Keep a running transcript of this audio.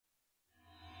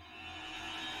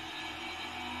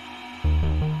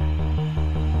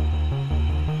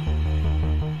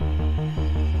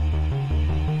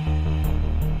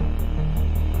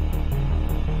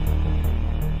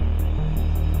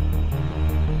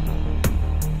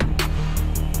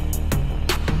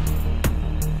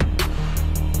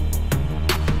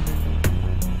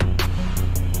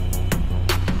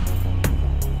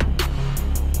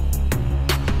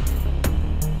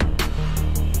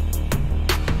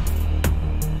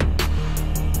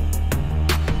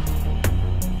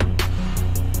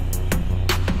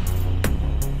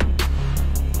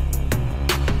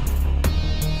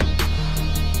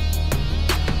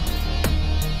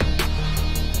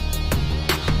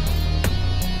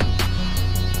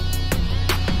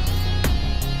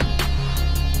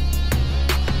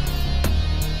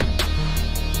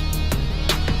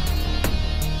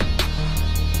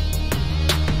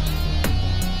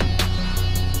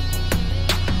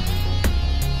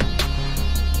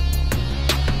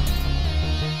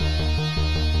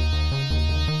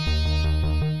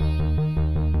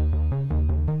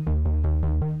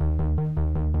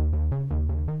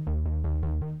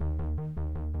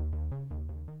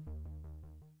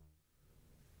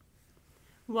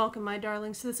Welcome, my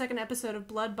darlings, to the second episode of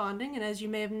Blood Bonding, and as you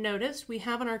may have noticed, we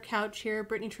have on our couch here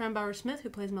Brittany Trembauer-Smith, who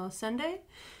plays Melisende,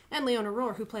 and Leona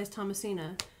Rohr, who plays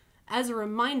Thomasina. As a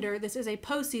reminder, this is a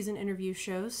post-season interview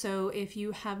show, so if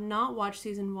you have not watched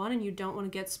Season 1 and you don't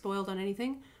want to get spoiled on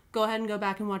anything, go ahead and go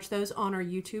back and watch those on our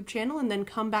YouTube channel, and then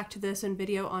come back to this in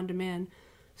video on demand.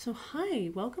 So, hi,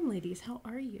 welcome, ladies. How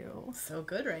are you? So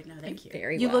good right now, thank you.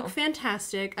 You look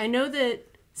fantastic. I know that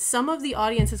some of the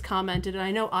audience has commented, and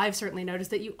I know I've certainly noticed,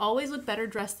 that you always look better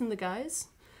dressed than the guys.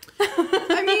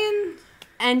 I mean...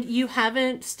 And you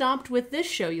haven't stopped with this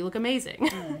show. You look amazing.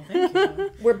 Oh, thank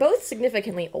you. We're both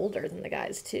significantly older than the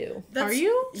guys, too. Are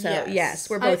you? So, yes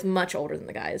we're both much older than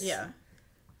the guys. Yeah.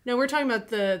 No, we're talking about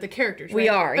the characters, right? We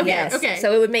are, okay, yes. Okay.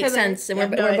 So it would make sense, and we're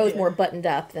both more buttoned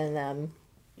up than them.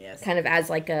 Yes. Kind of as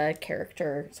like a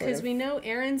character, sort of. Because we know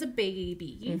Erin's a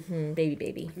baby. Mm-hmm,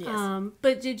 baby. Yes.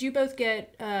 But did you both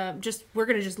get, we're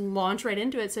going to just launch right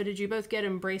into it, so did you both get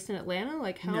embraced in Atlanta?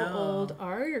 Like, how old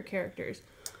are your characters?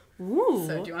 Ooh.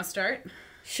 So, do you want to start?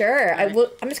 Sure. Right.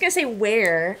 I'm just going to say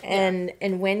where, and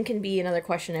when can be another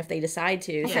question if they decide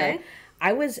to. Okay. So,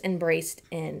 I was embraced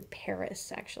in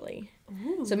Paris, actually.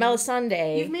 Ooh. So,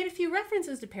 Melisende. You've made a few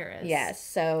references to Paris. Yes.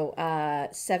 So, I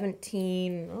have it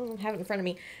in front of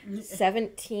me.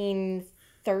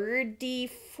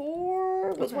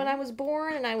 1734 was when I was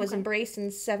born, and I was embraced in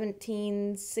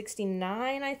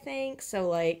 1769, I think. So,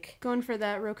 like... Going for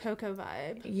that Rococo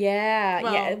vibe.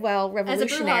 Yeah, well, revolutionary.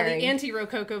 As a Brujah, the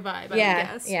anti-Rococo vibe, I would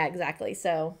guess. Yeah, exactly,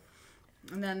 so...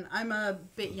 And then I'm a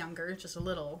bit younger, just a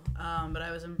little, but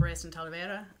I was embraced in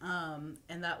Talavera,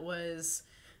 and that was...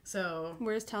 So...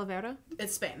 Where's Talavera?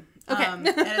 It's Spain. Okay. And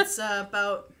it's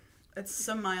it's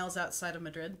some miles outside of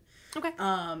Madrid. Okay.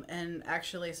 And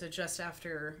actually, so just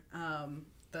after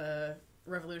the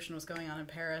revolution was going on in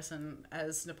Paris, and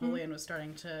as Napoleon was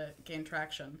starting to gain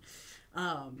traction,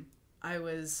 Thomasina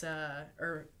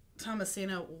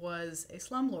was a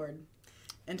slumlord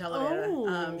in Talavera.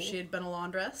 Oh. She had been a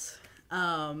laundress,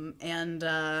 and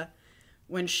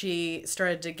when she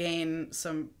started to gain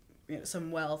some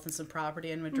wealth and some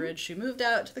property in Madrid, she moved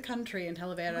out to the country in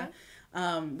Talavera,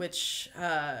 which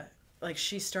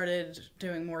she started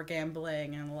doing more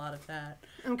gambling and a lot of that.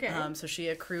 Okay. So she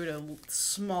accrued a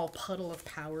small puddle of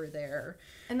power there.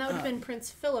 And that would have been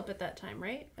Prince Philip at that time,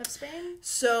 right? Of Spain?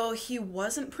 So he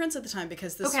wasn't prince at the time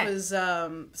because this was,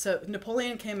 so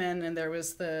Napoleon came in and there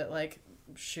was the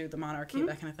monarchy,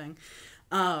 that kind of thing.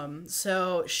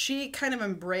 So she kind of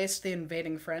embraced the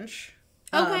invading French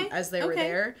as they were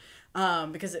there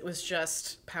because it was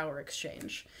just power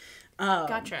exchange.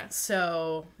 Gotcha.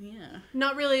 So, yeah.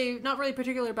 Not really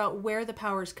particular about where the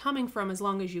power's coming from as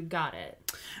long as you got it.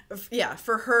 Yeah,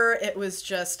 for her, it was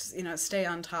just, stay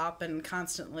on top and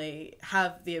constantly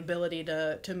have the ability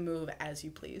to move as you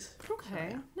please. Okay,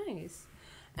 so, yeah. Nice.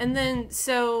 And then,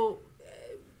 so...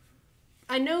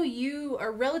 I know you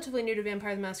are relatively new to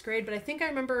Vampire the Masquerade, but I think I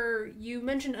remember you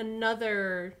mentioned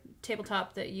another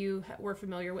tabletop that you were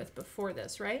familiar with before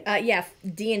this, right? Yeah,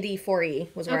 D&D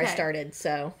 4E was where I started,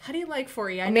 so... How do you like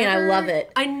 4E? I love it.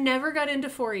 I never got into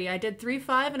 4E. I did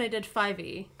 3.5 and I did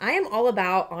 5E. I am all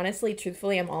about, honestly,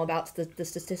 truthfully, I'm all about the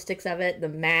statistics of it, the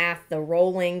math, the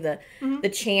rolling, the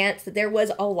chance. There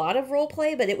was a lot of role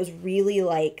play, but it was really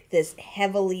like this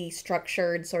heavily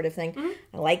structured sort of thing.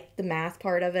 I like the math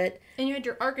part of it. And you had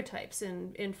your archetypes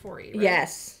in 4E,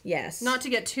 right? Yes. Not to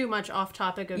get too much off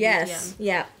topic of Yes, DTM.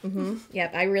 yeah.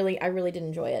 Yep, I really did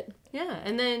enjoy it. Yeah,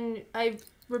 and then I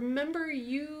remember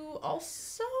you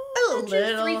also a little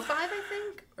 3.5, I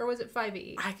think, or was it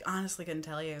 5e? I honestly couldn't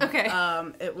tell you. Okay.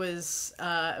 It was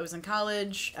in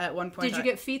college at one point. Did you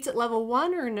get feats at level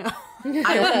 1 or no? I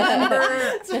remember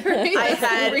I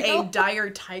had a dire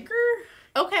tiger.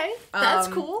 Okay, that's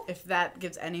cool. If that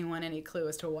gives anyone any clue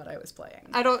as to what I was playing.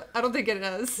 I don't think it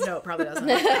does. No, it probably doesn't.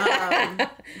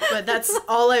 But that's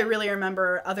all I really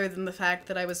remember, other than the fact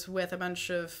that I was with a bunch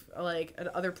of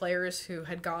other players who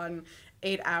had gone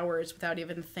 8 hours without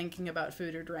even thinking about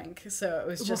food or drink. So it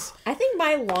was just... I think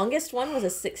my longest one was a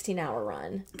 16-hour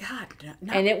run. God,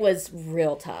 no. And it was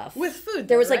real tough. With food,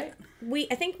 there was right?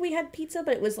 I think we had pizza,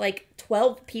 but it was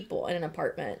 12 people in an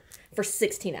apartment for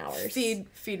 16 hours.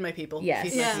 Feed my people.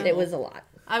 Yes, Yeah. It was a lot.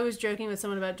 I was joking with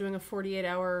someone about doing a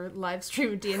 48-hour live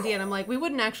stream of D&D, and I'm like, we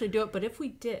wouldn't actually do it, but if we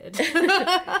did...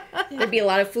 There'd be a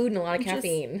lot of food and a lot of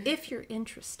caffeine. If you're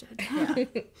interested. Yeah.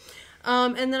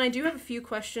 And then I do have a few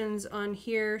questions on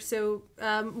here. So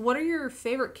what are your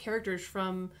favorite characters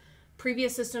from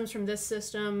previous systems, from this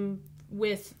system,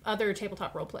 with other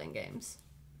tabletop role-playing games?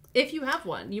 If you have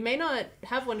one. You may not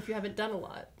have one if you haven't done a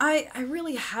lot. I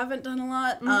really haven't done a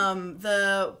lot.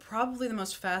 Probably the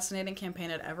most fascinating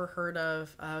campaign I'd ever heard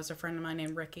of was a friend of mine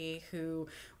named Ricky who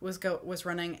was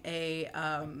running a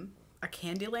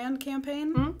Candyland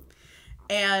campaign.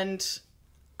 And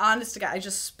honest to God, I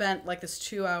just spent like this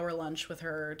 2-hour lunch with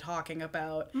her talking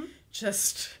about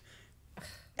just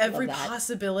every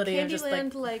possibility Candyland, of just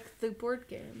like the board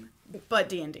game. But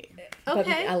D&D.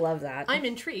 Okay. I love that. I'm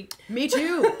intrigued. Me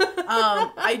too.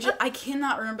 I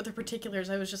cannot remember the particulars.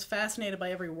 I was just fascinated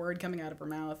by every word coming out of her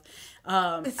mouth.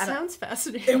 It sounds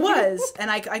fascinating. It was. And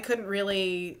I couldn't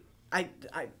really... I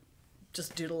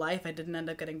just due to life, I didn't end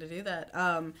up getting to do that.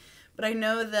 But I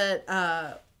know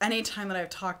that anytime that I've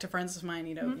talked to friends of mine,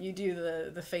 you do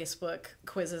the Facebook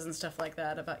quizzes and stuff like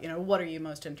that about, what are you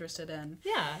most interested in?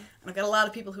 Yeah. And I've got a lot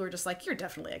of people who are just like, you're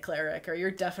definitely a cleric, or you're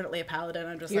definitely a paladin.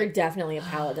 I'm just You're definitely a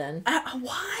paladin.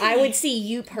 Why? I would see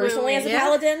you personally as a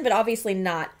paladin, but obviously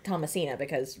not Thomasina,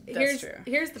 because that's true.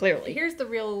 Here's the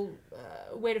real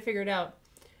way to figure it out.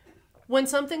 When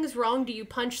something's wrong, do you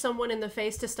punch someone in the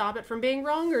face to stop it from being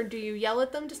wrong, or do you yell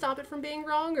at them to stop it from being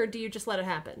wrong, or do you just let it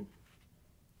happen?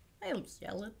 I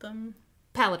yell at them.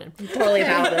 Paladin. Totally a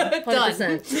paladin.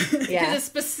 100%. Yeah. Because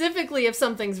specifically if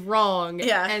something's wrong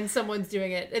and someone's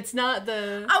doing it, it's not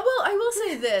the... I will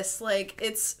say this,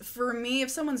 it's, for me,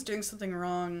 if someone's doing something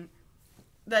wrong,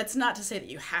 that's not to say that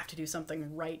you have to do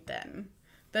something right then.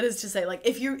 That is to say,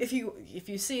 if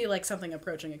you see, something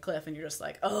approaching a cliff and you're just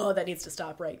like, oh, that needs to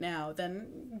stop right now,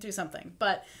 then do something.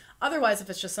 But otherwise, if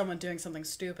it's just someone doing something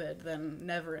stupid, then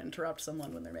never interrupt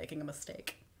someone when they're making a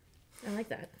mistake. I like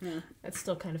that. Yeah. That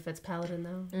still kind of fits paladin,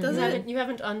 though. Does it? You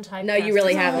haven't untyped. No, you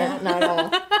really haven't. Not at all.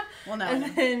 Well, no.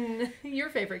 And then your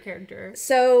favorite character.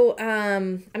 So,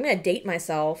 I'm going to date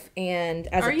myself, and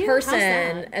as a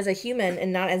person, as a human,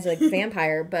 and not as a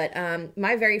vampire, but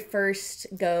my very first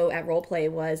go at roleplay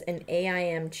was in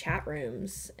AIM chat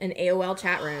rooms, in AOL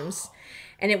chat rooms.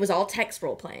 And it was all text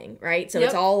role playing, right? So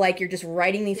it's all you're just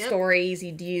writing these stories.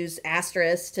 You'd use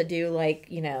asterisks to do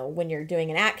when you're doing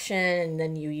an action, and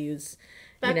then you use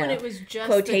when it was just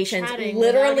quotations,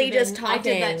 literally just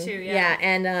talking. I did that too,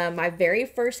 and my very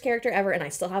first character ever, and I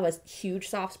still have a huge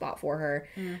soft spot for her,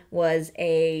 was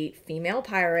a female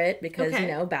pirate because,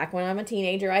 back when I'm a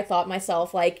teenager, I thought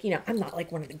myself I'm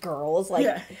not one of the girls.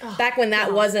 Back when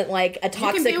that wasn't a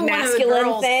toxic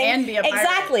masculine thing. And be a pirate.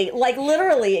 Exactly.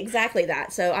 Literally exactly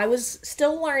that. So I was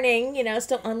still learning,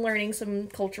 still unlearning some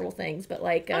cultural things, but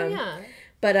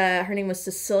But her name was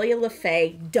Cecilia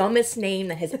LaFay, dumbest name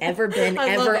that has ever been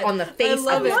on the face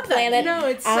of this planet.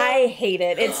 I hate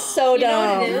it. It's so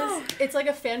dumb. You know what it is? It's like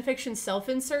a fanfiction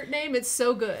self-insert name. It's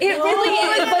so good. It really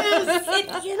is.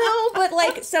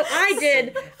 But so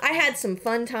I had some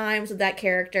fun times with that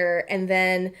character, and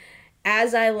then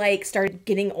as I started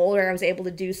getting older, I was able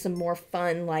to do some more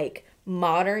fun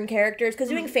modern characters, because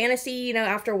doing fantasy,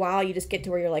 after a while you just get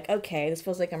to where you're like, okay, this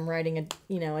feels like I'm writing a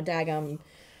daggum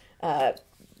a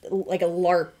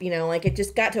LARP, it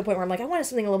just got to a point where I'm I wanted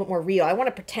something a little bit more real. I want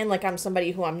to pretend like I'm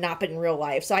somebody who I'm not, but in real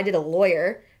life. So I did a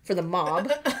lawyer for the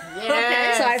mob.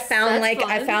 Yes, so I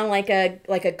found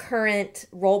a current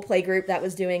role play group that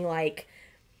was doing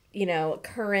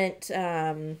current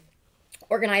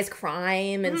organized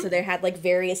crime, and so they had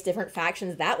various different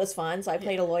factions. That was fun. So I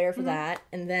played a lawyer for that.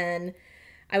 And then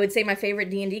I would say my favorite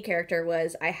D&D character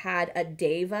was I had a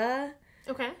Deva.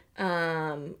 Okay.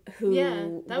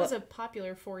 Who that was a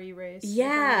popular 4E race. Yeah.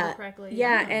 If I remember correctly.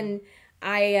 Yeah, and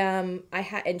I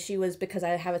had, and she was, because I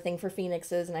have a thing for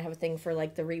phoenixes and I have a thing for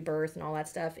the rebirth and all that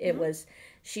stuff.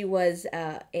 She was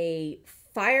a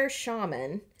fire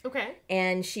shaman. Okay.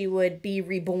 And she would be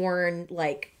reborn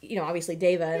obviously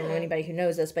Deva, I don't know anybody who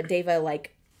knows this, but Deva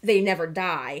they never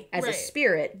die as a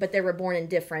spirit, but they're reborn in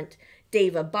different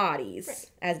Deva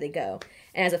bodies as they go.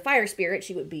 And as a fire spirit,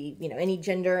 she would be, any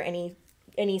gender, any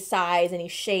size, any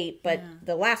shape, but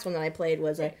the last one that I played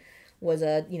was a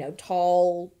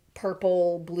tall,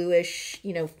 purple, bluish,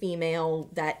 female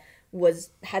that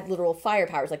had literal fire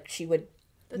powers. She would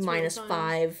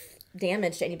 -5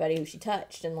 damage to anybody who she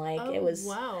touched, and it was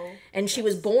wow. And she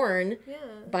was born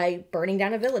by burning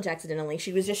down a village accidentally.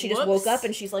 She just woke up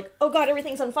and she's like, oh god,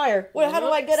 everything's on fire. How do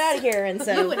I get out of here? And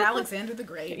so you and Alexander the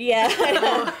Great. Yeah,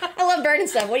 I love burning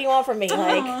stuff. What do you want from me?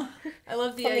 I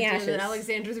love the idea that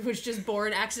Alexander was just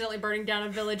born accidentally burning down a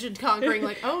village and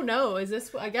conquering. Oh no, is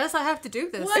this? I guess I have to do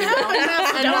this. What happened?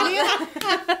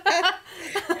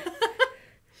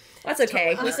 That's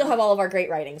okay. We still have all of our great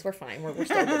writings. We're fine. We're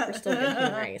still good. We're still good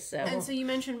human race. So. And so you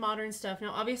mentioned modern stuff.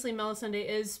 Now, obviously, Melisende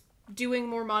is doing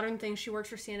more modern things. She works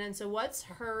for CNN. So what's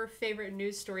her favorite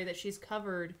news story that she's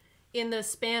covered in the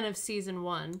span of season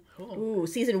 1. Ooh,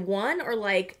 season 1 or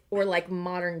like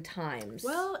modern times?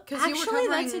 Well, because actually,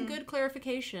 that's a good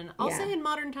clarification. I'll say in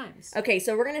modern times. Okay,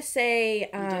 so we're gonna say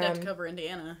you did have to cover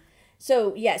Indiana.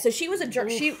 So yeah, so she was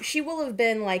she will have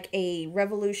been like a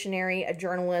revolutionary, a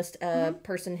journalist, a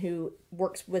person who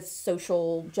works with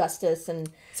social justice, and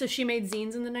so she made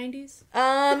zines in the 90s.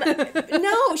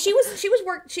 No,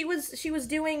 she was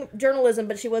doing journalism,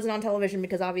 but she wasn't on television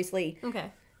because obviously.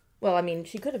 Okay. Well, I mean,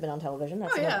 she could have been on television.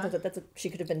 That's she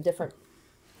could have been different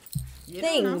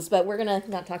things, but we're gonna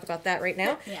not talk about that right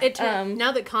now.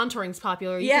 Now that contouring's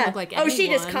popular, you can look like anyone. She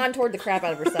just contoured the crap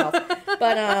out of herself.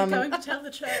 But I'm going to tell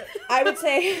the chat. I would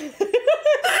say.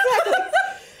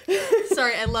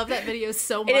 Sorry, I love that video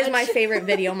so much. It is my favorite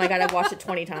video. Oh my god, I've watched it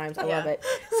 20 times. I love it.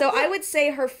 So I would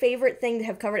say her favorite thing to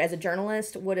have covered as a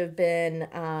journalist would have been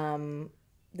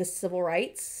the civil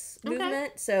rights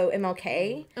movement. So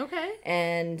MLK. Okay.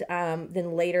 And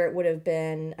then later it would have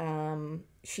been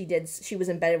she was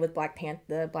embedded with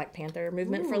the Black Panther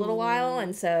movement for a little while,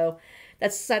 and so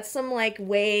that's some like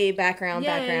way background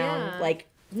like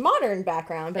modern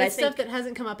background, but it's stuff that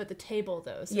hasn't come up at the table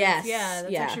though. So that's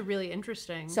actually really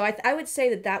interesting. So I would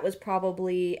say that was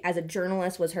probably, as a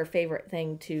journalist, was her favorite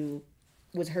thing to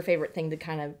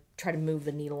kind of try to move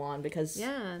the needle on, because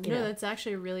that's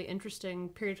actually a really interesting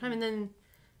period of time. And then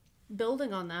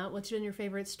building on that, what's been your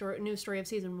favorite news story of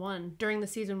season 1 during the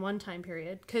season 1 time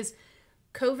period? Because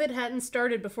COVID hadn't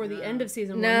started before the end of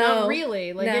season 1. Not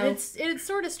really. Like it had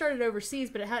sort of started overseas,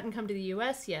 but it hadn't come to the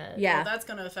US yet. Yeah. Well, that's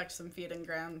going to affect some feeding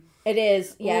ground. It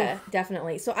is. Yeah,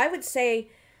 definitely. So I would say,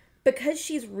 because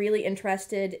she's really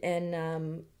interested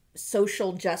in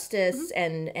social justice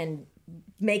and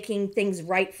making things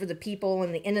right for the people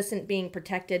and the innocent being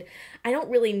protected, I don't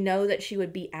really know that she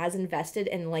would be as invested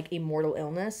in like a mortal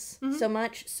illness so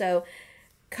much. So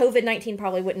COVID-19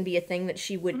 probably wouldn't be a thing that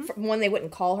she would, one, they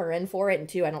wouldn't call her in for it, and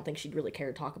two, I don't think she'd really care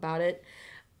to talk about it,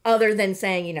 other than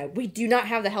saying, we do not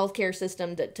have the healthcare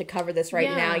system to cover this right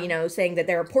now, saying that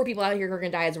there are poor people out here who are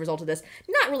going to die as a result of this,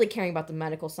 not really caring about the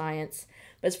medical science.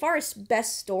 But as far as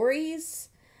best stories,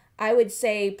 I would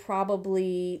say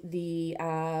probably the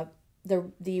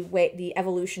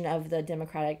evolution of the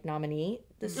Democratic nominee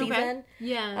this season.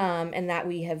 Yeah. And that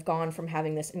we have gone from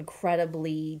having this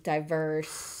incredibly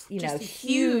diverse,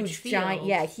 huge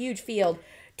field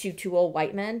to two old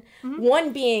white men.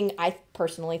 One being, I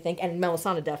personally think, and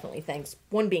Melisende definitely thinks,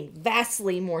 one being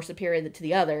vastly more superior to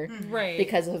the other. Right.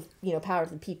 Because of, power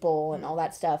to the people and all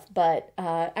that stuff. But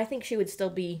I think she would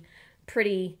still be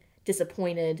pretty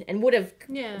disappointed and would have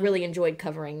really enjoyed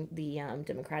covering the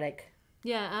Democratic.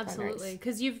 Yeah, absolutely.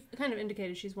 Because you've kind of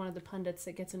indicated she's one of the pundits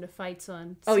that gets into fights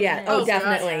on. Oh yeah,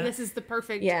 definitely. Gosh. This is the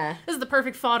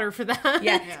perfect fodder for that.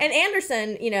 Yeah, and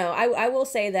Anderson, I will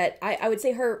say that I would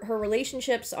say her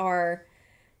relationships are,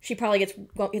 she probably gets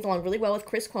along really well with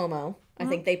Chris Cuomo. I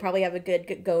think they probably have a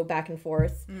good go back and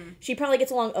forth. She probably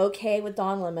gets along okay with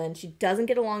Don Lemon. She doesn't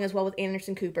get along as well with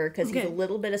Anderson Cooper because he's a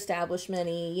little bit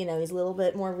establishment-y. He's a little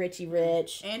bit more rich.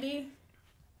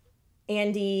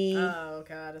 Andy. Oh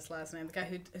God, his last name. The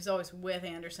guy who's always with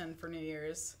Anderson for New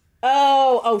Year's.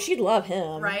 Oh, she'd love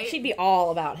him. Right? She'd be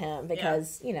all about him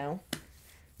because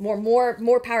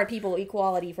more power to people,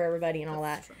 equality for everybody, and all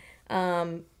that. True.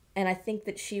 And I think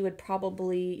that she would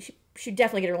probably she'd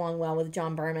definitely get along well with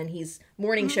John Berman. He's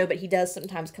morning show, but he does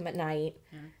sometimes come at night.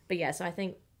 Yeah. But so I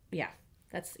think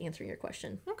that's answering your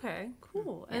question. Okay,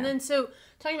 cool. Yeah. And then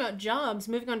talking about jobs,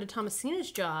 moving on to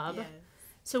Thomasina's job. Yeah.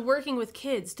 So working with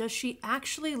kids, does she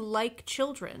actually like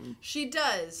children? She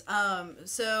does.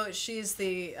 So she's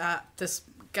the, this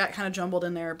got kind of jumbled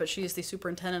in there, but she's the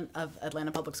superintendent of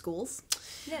Atlanta Public Schools.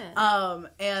 Yeah.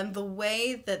 And the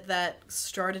way that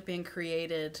started being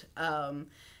created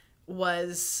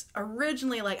was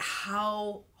originally like,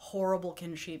 how horrible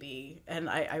can she be? And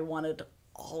I wanted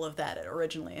all of that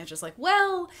originally. And just like,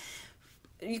 well,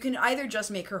 you can either just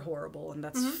make her horrible, and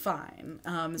that's fine.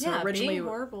 Being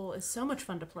horrible is so much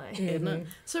fun to play. Mm-hmm.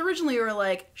 So originally we were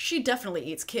like, she definitely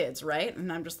eats kids, right?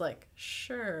 And I'm just like,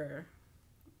 sure.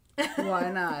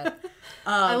 Why not?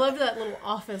 I loved that little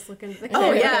office looking thing.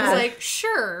 Oh, yeah. It was like,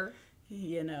 sure.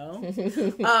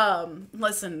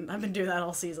 Listen, I've been doing that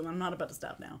all season. I'm not about to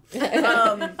stop now.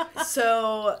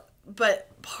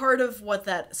 But part of what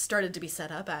that started to be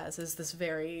set up as is this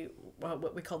very,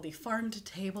 what we call the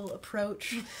farm-to-table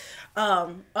approach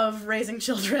of raising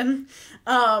children.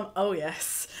 Oh,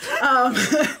 yes.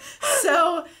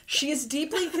 So she's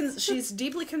deeply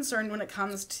concerned when it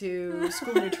comes to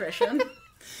school nutrition.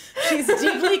 She's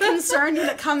deeply concerned when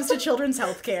it comes to children's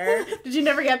health care. Did you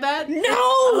never get that? No!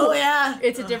 Oh, yeah.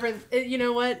 It's a different. You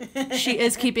know what? She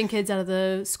is keeping kids out of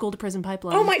the school to prison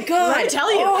pipeline. Oh my god! I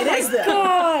tell you, it is though.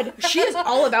 God, she is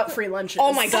all about free lunches.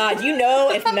 Oh my god! You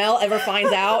know, if Mel ever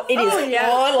finds out, it is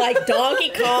on like Donkey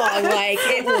Kong. Like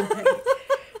it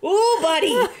will. Ooh,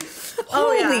 buddy.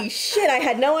 Holy shit! I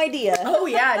had no idea. Oh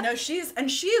yeah, no, she's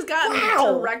gotten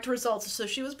direct results. So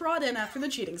she was brought in after the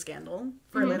cheating scandal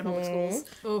for Atlanta Public Schools.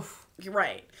 Oof. You're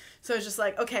right. So it's just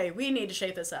like, okay, we need to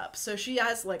shape this up. So she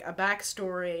has like a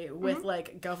backstory with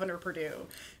like Governor Perdue.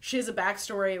 She has a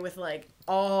backstory with like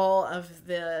all of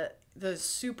the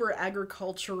super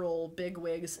agricultural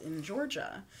bigwigs in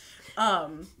Georgia.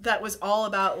 That was all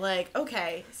about like,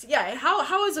 okay, so yeah,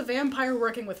 how is a vampire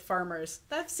working with farmers?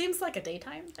 That seems like a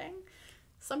daytime thing.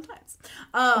 Sometimes.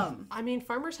 I mean,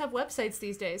 farmers have websites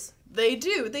these days. They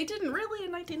do. They didn't really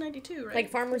in 1992, right? Like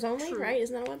Farmers Only, right?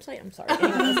 Isn't that a website? I'm sorry.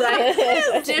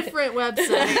 Right. Different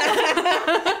website.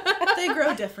 They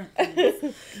grow different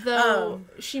things. Though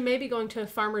she may be going to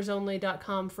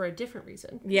farmersonly.com for a different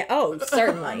reason. Yeah. Oh,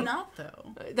 certainly. I'm not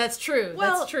though. That's true.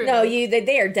 Well, that's true. No,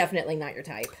 they are definitely not your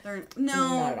type.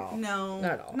 Not at all. No,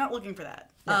 not at all. Not looking for that.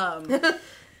 No.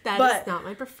 That is not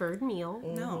my preferred meal.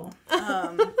 No.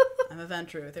 I'm a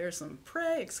Ventrue. There's some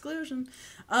prey exclusion.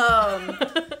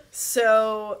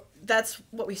 So that's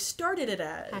what we started it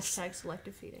as. Hashtag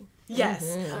selective feeding. Yes.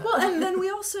 Mm-hmm. Well, and then we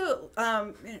also,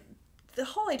 the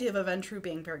whole idea of a Ventrue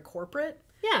being very corporate.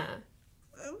 Yeah.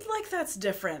 Like, that's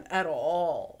different at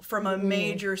all from a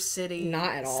major city not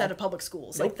at all. Set of public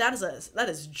schools. Nope. Like, that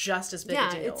is just as big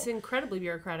a deal. Yeah, it's incredibly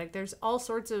bureaucratic. There's all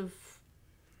sorts of...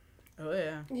 Oh,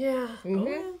 yeah. Yeah. Mm-hmm.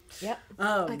 Oh, yeah.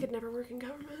 Yep. I could never work in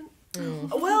government.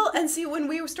 Well, and see, when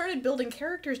we started building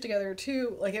characters together,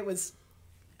 too, like, it was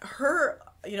her,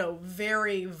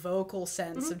 very vocal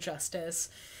sense of justice.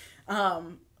 Like,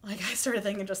 I started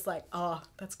thinking just like, oh,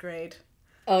 that's great.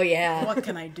 Oh, yeah. What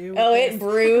can I do? It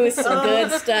brews some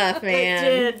good stuff, man.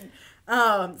 It did.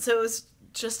 So it was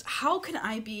just, how can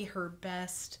I be her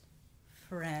best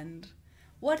friend?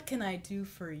 What can I do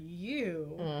for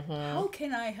you? Mm-hmm. How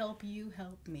can I help you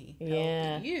help me?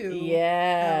 Help you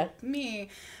help me.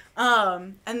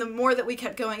 And the more that we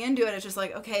kept going into it, it's just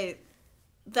like, okay,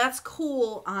 that's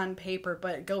cool on paper,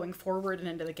 but going forward and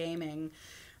into the gaming,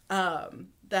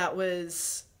 that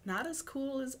was not as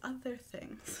cool as other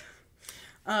things.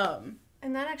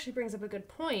 And that actually brings up a good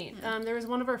point. There was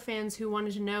one of our fans who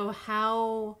wanted to know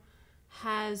how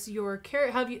has your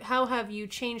how have you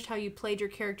changed how you played your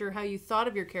character, how you thought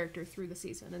of your character through the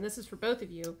season, and this is for both of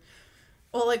you.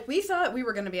 Well, like, we thought we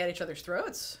were going to be at each other's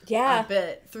throats a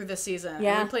bit through this season.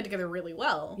 Yeah. And we played together really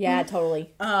well. Yeah,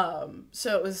 totally.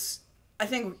 So it was, I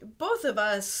think, both of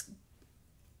us,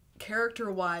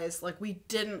 character-wise, like, we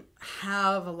didn't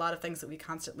have a lot of things that we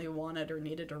constantly wanted or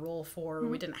needed to roll for.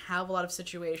 Mm-hmm. We didn't have a lot of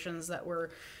situations that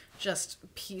were just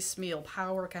piecemeal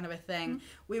power kind of a thing. Mm-hmm.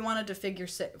 We wanted to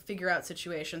figure out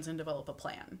situations and develop a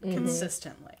plan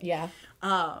consistently. Yeah.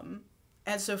 And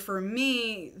so for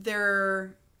me,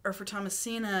 for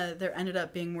Thomasina, there ended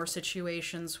up being more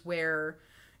situations where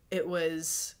it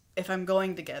was, if I'm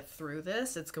going to get through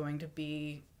this, it's going to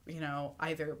be,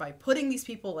 either by putting these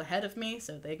people ahead of me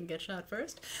so they can get shot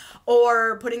first,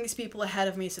 or putting these people ahead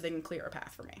of me so they can clear a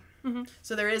path for me. Mm-hmm.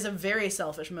 So there is a very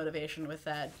selfish motivation with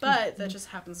that, but that just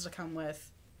happens to come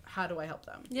with, how do I help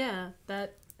them? Yeah,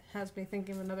 that has me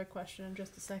thinking of another question in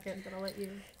just a second, but I'll let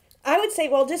you... I would say,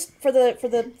 well, just for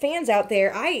the fans out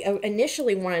there, I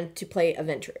initially wanted to play a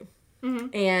Ventrue.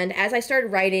 Mm-hmm. And as I started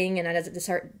writing, and as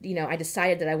I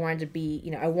decided that I wanted to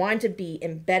be, I wanted to be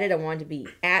embedded, I wanted to be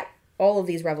at all of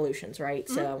these revolutions, right?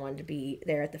 Mm-hmm. So I wanted to be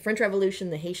there at the French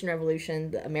Revolution, the Haitian Revolution,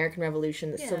 the American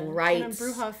Revolution, the Civil Rights.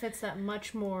 And Brujah fits that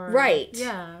much more. Right.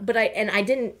 Yeah. But I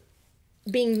didn't,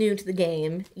 being new to the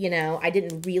game, I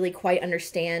didn't really quite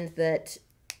understand that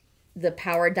the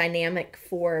power dynamic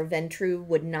for Ventrue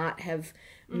would not have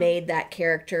made that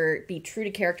character be true to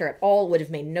character at all, would have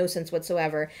made no sense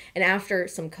whatsoever. And after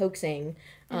some coaxing,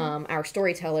 our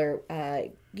storyteller,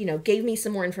 gave me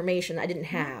some more information I didn't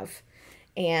have.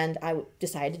 And I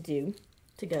decided to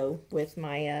go with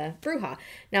my Brujah.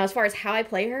 Now, as far as how I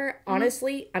play her,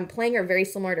 honestly, I'm playing her very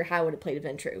similar to how I would have played a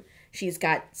Ventrue. She's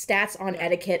got stats on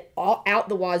etiquette all out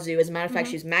the wazoo. As a matter of fact,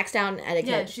 she's maxed out in etiquette.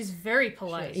 Yeah, she's very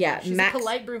polite. She's a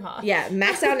polite Brujah. Yeah,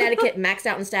 maxed out in etiquette, maxed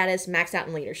out in status, maxed out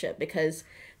in leadership. Because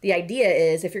the idea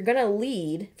is, if you're going to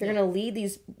lead,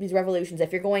 these revolutions,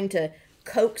 if you're going to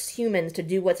coax humans to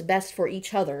do what's best for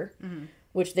each other,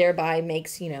 which thereby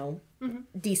makes,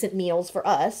 decent meals for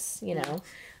us,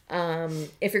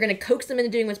 if you're going to coax them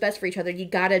into doing what's best for each other, you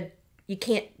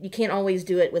can't always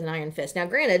do it with an iron fist. Now,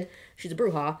 granted, she's a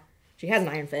Brujah. She has an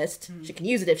Iron Fist. She can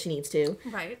use it if she needs to.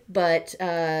 Right. But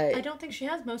I don't think she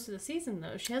has most of the season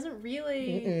though. She hasn't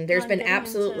really. there's been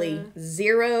absolutely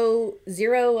zero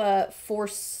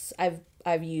force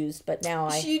I've used, but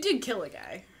now You did kill a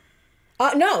guy.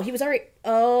 No, he was already.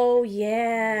 Oh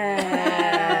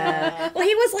yeah. Well,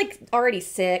 he was like already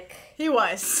sick. He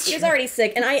was. He was already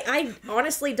sick, and I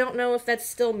honestly don't know if that's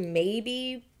still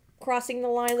maybe crossing the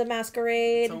line of the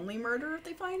Masquerade. It's only murder if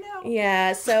they find out.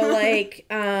 Yeah, so like,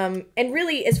 and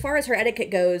really, as far as her etiquette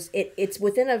goes, it's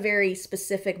within a very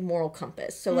specific moral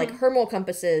compass. So like, her moral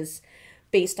compass is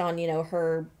based on, you know,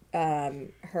 her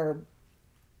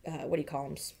what do you call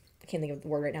them? I can't think of the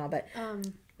word right now, but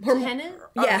her tenant.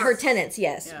 Yeah, her tenets.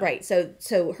 Yes, yeah. right.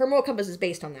 So her moral compass is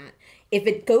based on that. If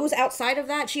it goes outside of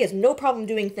that, she has no problem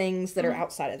doing things that are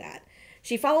outside of that.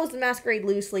 She follows the Masquerade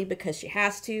loosely because she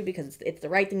has to, because it's the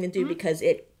right thing to do, because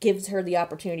it gives her the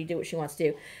opportunity to do what she wants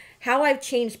to do. How I've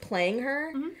changed playing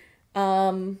her,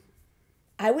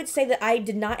 I would say that I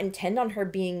did not intend on her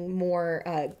being more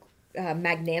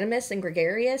magnanimous and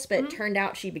gregarious, but it turned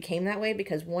out she became that way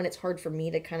because, one, it's hard for me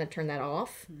to kind of turn that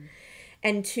off.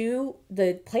 And two,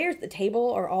 the players at the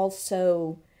table are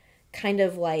also kind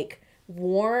of like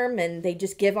warm, and they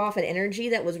just give off an energy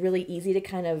that was really easy to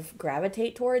kind of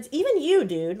gravitate towards. Even you,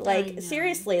 dude. Like,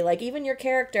 seriously, like, even your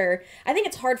character. I think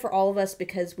it's hard for all of us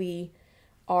because we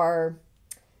are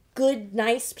good,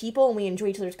 nice people and we enjoy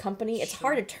each other's company. It's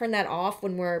hard to turn that off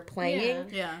when we're playing.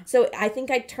 Yeah. So I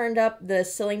think I turned up the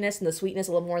silliness and the sweetness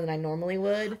a little more than I normally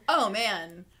would. Oh,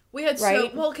 man. We had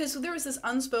right? because there was this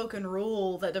unspoken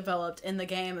rule that developed in the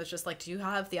game that's just like, do you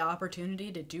have the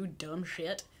opportunity to do dumb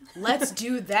shit? Let's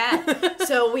do that.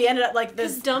 So we ended up like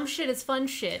this. Dumb shit is fun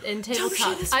shit in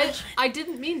tabletop. I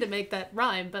didn't mean to make that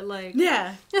rhyme, but like.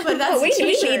 Yeah. But that's we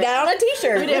need that on a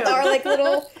t-shirt with our like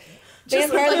little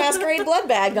Vampire the Masquerade blood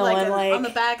bag going. Like on the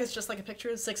back is just like a picture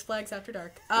of Six Flags After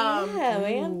Dark. Yeah,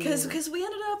 man. Because we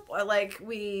ended up like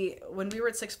when we were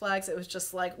at Six Flags, it was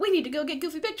just like, we need to go get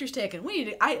goofy pictures taken.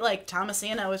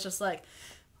 Thomasina was just like,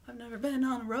 I've never been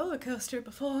on a roller coaster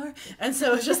before, and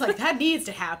so it's just like that needs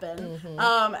to happen.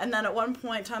 And then at one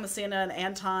point, Thomasina and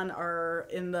Anton are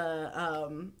in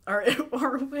the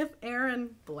are with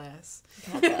Aaron, bless,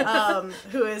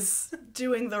 who is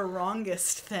doing the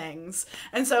wrongest things.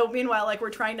 And so meanwhile, like,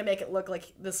 we're trying to make it look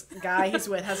like this guy he's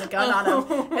with has a gun on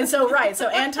him, and so so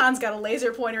Anton's got a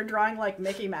laser pointer drawing like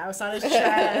Mickey Mouse on his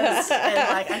chest, and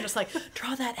like I'm just like,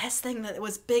 draw that S thing that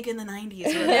was big in the 90s.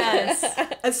 Yes.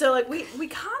 And so like we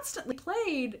constantly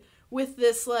played with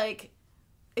this, like,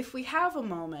 if we have a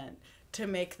moment to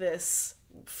make this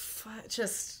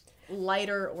just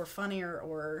lighter or funnier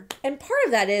or... And part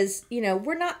of that is, you know,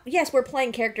 we're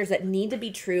playing characters that need to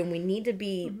be true, and we need to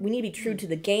be true to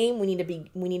the game. We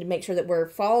need to make sure that we're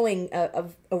following a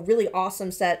really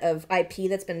awesome set of IP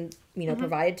that's been, you know,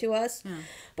 provided to us. Yeah.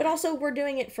 But also we're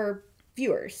doing it for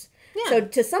viewers. Yeah. So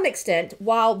to some extent,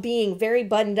 while being very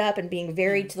buttoned up and being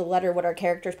very to the letter what our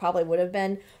characters probably would have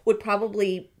been, would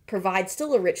probably provide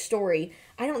still a rich story,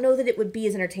 I don't know that it would be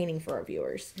as entertaining for our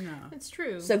viewers. No. It's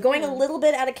true. So going a little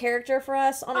bit out of character for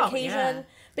us on occasion,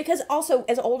 because also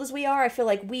as old as we are, I feel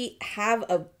like we have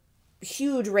a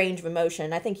huge range of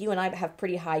emotion. I think you and I have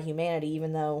pretty high humanity,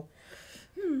 even though...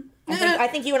 I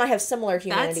think you and I have similar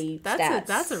humanity stats.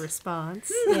 That's a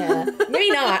response. Yeah, maybe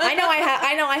not. I know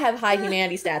I have high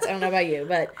humanity stats. I don't know about you,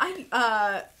 but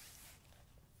I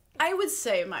would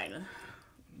say mine.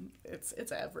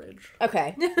 It's average.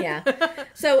 Okay. Yeah.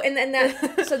 So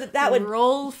that would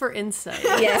roll for insight.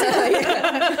 Yeah.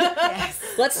 Yes.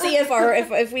 Let's see if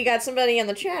we got somebody in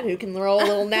the chat who can roll a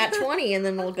little nat 20 and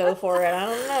then we'll go for it. I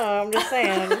don't know. I'm just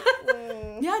saying.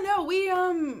 Yeah. No. We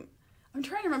I'm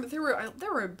trying to remember. There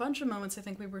were a bunch of moments I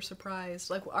think we were surprised.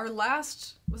 Like our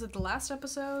last, was it the last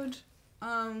episode,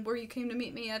 where you came to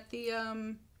meet me at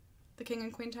the King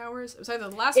and Queen Towers? It was either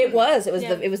the last. It was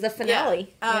the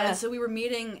finale. Yeah. And so we were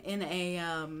meeting in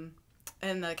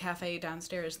in the cafe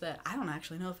downstairs that I don't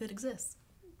actually know if it exists.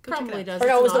 Probably does. Or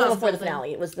no, it was the one before the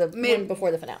finale. It was the one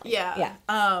before the finale. Yeah.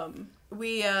 Yeah.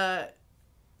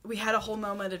 We had a whole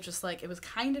moment of just like, it was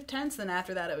kind of tense. Then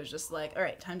after that, it was just like, all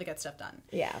right, time to get stuff done.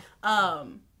 Yeah.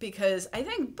 Because I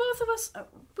think both of us,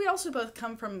 we also both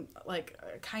come from like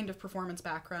a kind of performance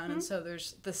background. And so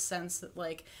there's this sense that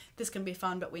like, this can be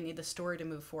fun, but we need the story to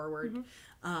move forward.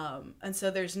 And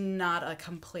so there's not a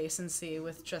complacency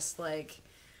with just like,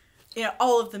 you know,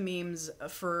 all of the memes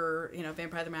for, you know,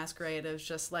 Vampire the Masquerade is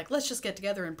just like, let's just get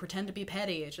together and pretend to be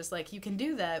petty. It's just like, you can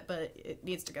do that, but it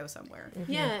needs to go somewhere.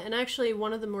 Yeah, and actually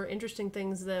one of the more interesting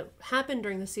things that happened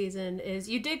during the season is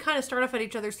you did kind of start off at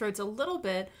each other's throats a little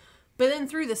bit, But then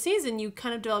through the season, you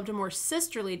kind of developed a more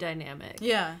sisterly dynamic.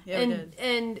 Yeah, we did.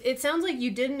 And it sounds like you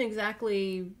didn't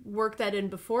exactly work that in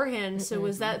beforehand. So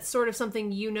was that sort of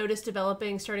something you noticed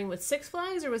developing starting with Six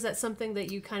Flags, or was that something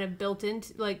that you kind of built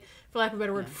into, like, for lack of a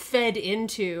better word, fed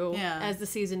into as the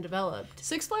season developed?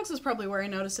 Six Flags was probably where I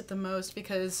noticed it the most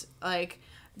because, like,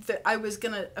 I was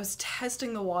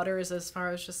testing the waters as far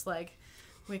as just, like,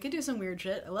 we could do some weird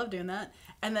shit. I love doing that.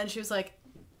 And then she was like,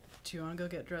 do you want to go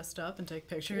get dressed up and take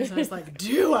pictures? And I was like,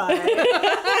 do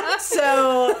I?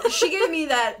 So she gave me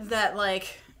that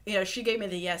like, you know, she gave me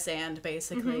the yes and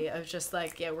basically. I was just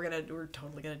like, yeah, we're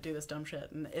totally gonna do this dumb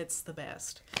shit, and it's the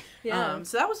best. Yeah.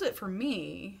 So that was it for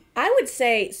me. I would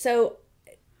say, so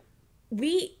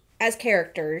we as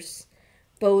characters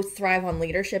both thrive on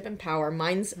leadership and power.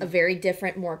 Mine's a very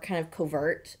different, more kind of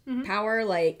covert power,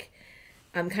 like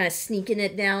I'm kind of sneaking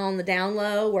it down on the down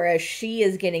low, whereas she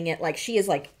is getting it, like, she is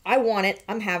like, I want it,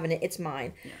 I'm having it, it's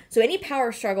mine. Yeah. So any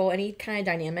power struggle, any kind of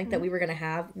dynamic that we were going to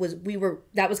have,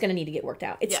 that was going to need to get worked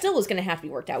out. It still was going to have to be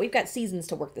worked out. We've got seasons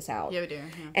to work this out. Yeah, we do. Yeah.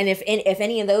 And if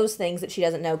any of those things that she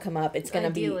doesn't know come up, it's going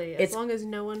to be... as long as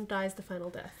no one dies the final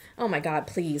death. Oh my God,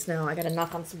 please, no, I got to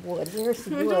knock on some wood. Where's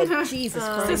some wood? Jesus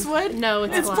Christ. Is this wood? No,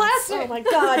 it's glass. Plastic. Oh my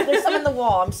God, there's some in the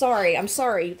wall. I'm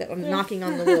sorry that I'm knocking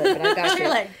on the wood, but I got you.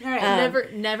 All right.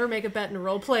 Never make a bet in a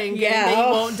role-playing game that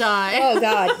you won't die. Oh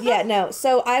God, yeah, no.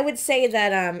 So I would say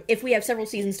that if we have several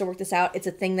seasons to work this out, it's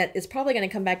a thing that is probably going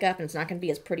to come back up, and it's not going to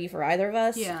be as pretty for either of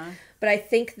us. Yeah. But I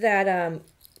think that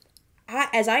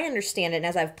as I understand it, and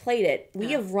as I've played it,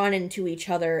 we have run into each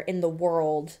other in the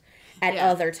world at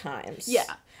other times. Yeah.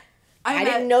 I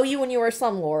didn't know you when you were a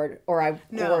slumlord, or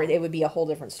it would be a whole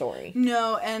different story.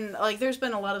 No, and like there's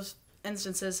been a lot of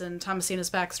instances in Thomasina's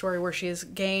backstory where she has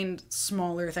gained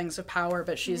smaller things of power,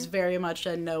 but she's very much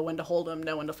a know when to hold them,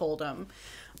 know when to fold them.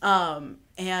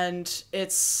 And it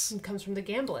comes from the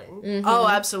gambling. Mm-hmm. Oh,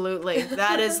 absolutely.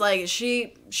 That is like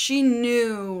she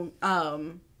knew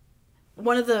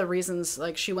one of the reasons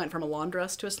like she went from a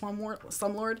laundress to a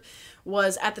slumlord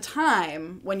was at the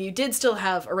time when you did still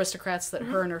have aristocrats that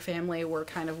her and her family were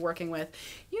kind of working with,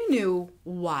 you knew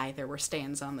why there were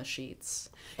stains on the sheets.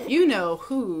 You know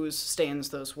whose stains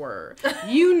those were.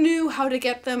 You knew how to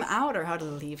get them out or how to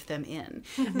leave them in.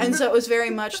 And so it was very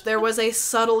much, there was a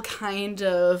subtle kind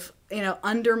of, you know,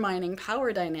 undermining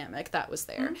power dynamic that was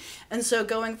there. And so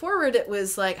going forward, it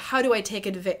was like, how do I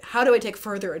take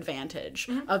further advantage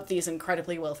of these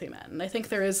incredibly wealthy men? And I think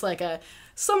there is like a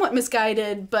somewhat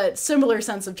misguided but similar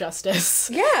sense of justice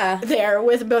there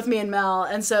with both me and Mel.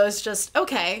 And so it's just,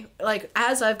 okay, like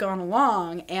as I've gone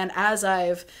along and as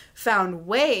I've found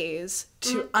ways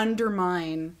to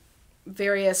undermine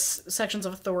various sections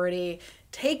of authority,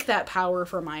 take that power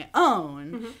for my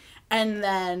own, and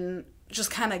then just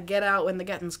kind of get out when the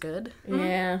getting's good.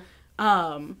 Yeah.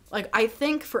 Like, I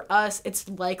think for us, it's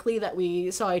likely that we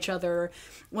saw each other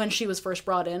when she was first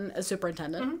brought in as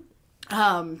superintendent.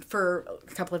 For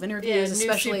a couple of interviews,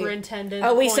 especially. New superintendent.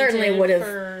 Oh, we certainly would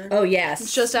have. Oh,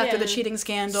 yes. Just after the cheating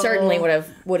scandal. Certainly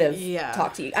would have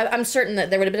talked to you. I'm certain that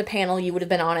there would have been a panel. You would have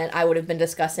been on it. I would have been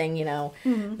discussing, you know,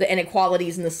 the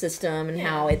inequalities in the system and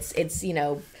how it's you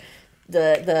know,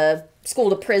 the school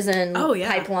to prison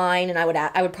pipeline, and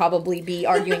I would probably be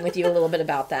arguing with you a little bit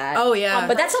about that. Oh yeah,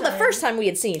 but that's not the first time we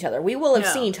had seen each other. We will have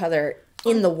seen each other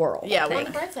in the world. Yeah, on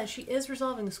the bright side, she is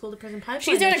resolving the school to prison pipeline.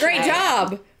 She's doing a great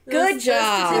job. Good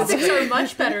job. The statistics are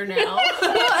much better now.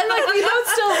 Well, and like we both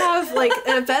still have like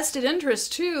a vested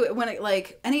interest too. When it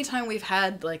like anytime we've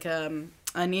had like a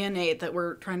neonate that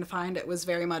we're trying to find, it was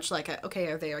very much like okay,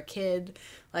 are they a kid?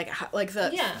 Like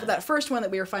that first one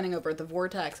that we were finding over at the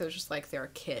Vortex, it was just like they're a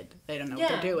kid. They don't know what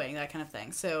they're doing, that kind of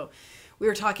thing. So we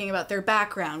were talking about their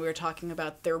background. We were talking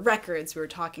about their records. We were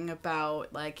talking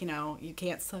about, like, you know, you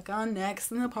can't suck on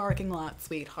necks in the parking lot,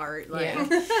 sweetheart.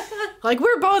 Like, like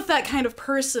we're both that kind of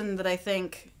person that I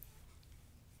think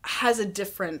has a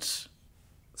different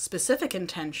specific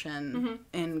intention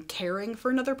in caring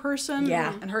for another person.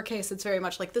 Yeah. In her case, it's very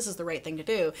much like, this is the right thing to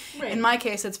do. Right. In my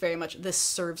case, it's very much, this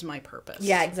serves my purpose.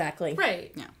 Yeah, exactly.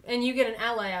 Right. Yeah. And you get an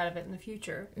ally out of it in the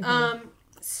future.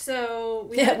 So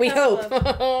we hope.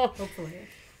 Hopefully.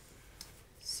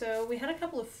 So we had a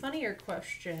couple of funnier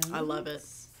questions. I love it.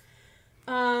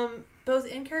 Both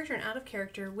in character and out of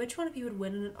character, which one of you would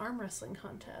win in an arm wrestling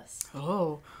contest?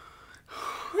 Oh.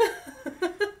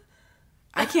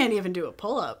 I can't even do a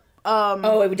pull-up.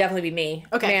 It would definitely be me.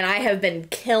 Okay. Man, I have been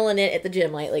killing it at the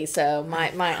gym lately, so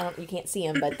my you can't see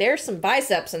them, but there's some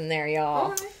biceps in there, y'all.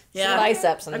 Right. Yeah. Some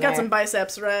biceps in there. I got some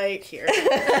biceps right here.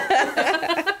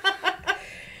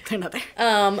 Another.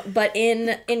 But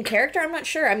in character, I'm not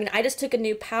sure. I mean, I just took a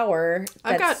new power.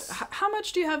 How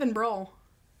much do you have in Brawl?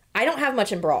 I don't have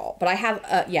much in Brawl, but I have,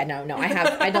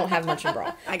 I don't have much in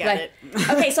Brawl. I got it.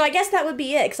 Okay, so I guess that would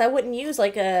be it, because I wouldn't use,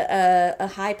 like,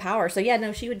 a high power. So, yeah,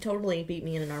 no, she would totally beat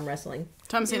me in an arm wrestling.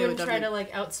 Thomasina would try to,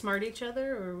 like, outsmart each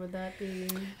other, or would that be...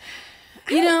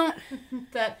 You know...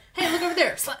 that, hey, look over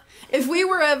there! If we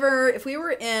were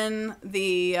in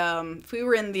the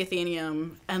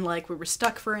Athenium, and, like, we were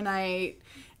stuck for a night...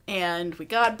 And we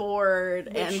got bored.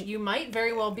 Which and you might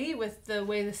very well be with the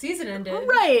way the season ended.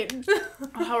 Right.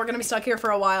 Oh, we're going to be stuck here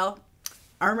for a while.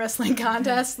 Arm wrestling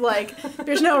contest. Like,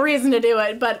 there's no reason to do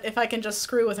it. But if I can just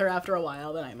screw with her after a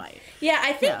while, then I might. Yeah,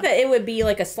 I think that it would be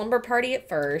like a slumber party at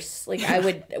first. Like,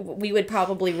 we would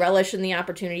probably relish in the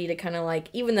opportunity to kind of like,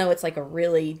 even though it's like a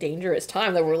really dangerous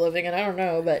time that we're living in, I don't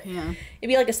know. But it'd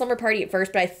be like a slumber party at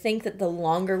first. But I think that the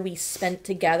longer we spent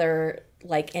together,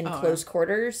 like, in close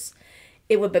quarters...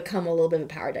 it would become a little bit of a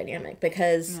power dynamic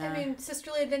because... I mean,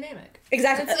 sisterly dynamic.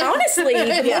 Exactly. Honestly,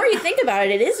 the more you think about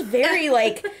it, it is very,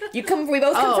 like, we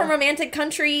both come from romantic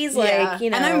countries, like, you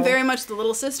know... And I'm very much the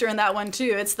little sister in that one,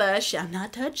 too. It's the, I'm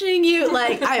not touching you.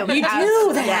 Like, you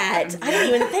do that. I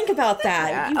didn't even think about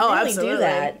that. You really absolutely. do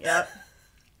that. Yep.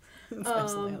 And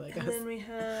then we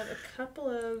have a couple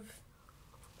of...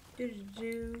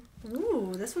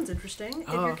 Ooh, this one's interesting.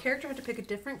 If your character had to pick a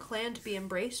different clan to be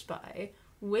embraced by...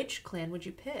 which clan would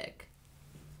you pick?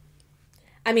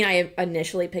 I mean, I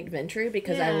initially picked Ventrue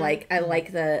because I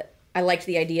liked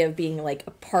the idea of being like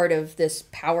a part of this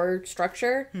power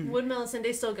structure. Would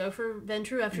Melisende still go for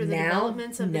Ventrue after the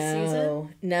developments of the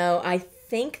season? No, I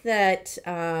think that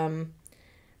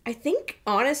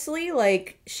honestly,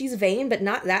 like, she's vain, but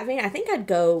not that vain. I think I'd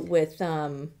go with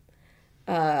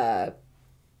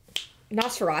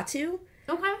Nosferatu.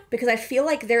 Okay. Because I feel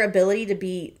like their ability to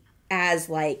be as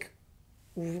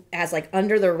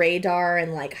under the radar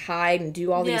and like hide and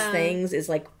do all these things is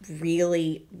like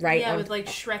really right on. With like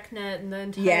ShrekNet and the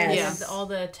entire all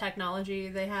the technology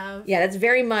they have. Yeah, that's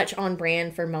very much on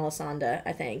brand for Melisende,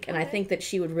 I think. And I think that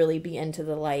she would really be into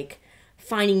the like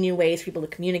finding new ways for people to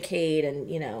communicate and,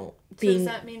 you know, being... So does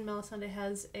that mean Melisende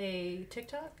has a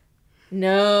TikTok?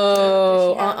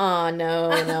 No.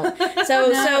 No.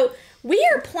 So we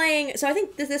are playing... So I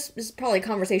think this is probably a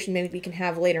conversation maybe we can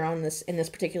have later on in this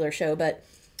particular show, but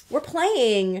we're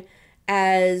playing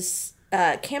as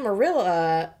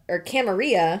Camarilla, or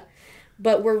Camarilla,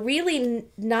 but we're really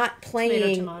not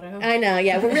playing... Tomato. I know,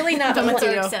 yeah. We're really not...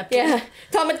 Tomatillo. Yeah.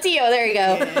 Tomatillo, there you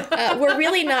go. We're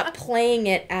really not playing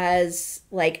it as,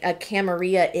 like, a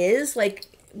Camarilla is. Like,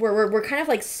 we're kind of,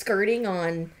 like, skirting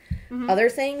on other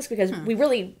things, because we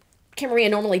really... Camarilla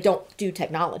normally don't do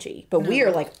technology, but we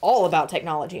are, like, all about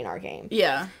technology in our game.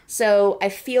 Yeah. So I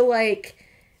feel like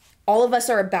all of us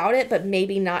are about it, but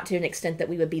maybe not to an extent that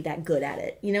we would be that good at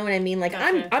it. You know what I mean? Like,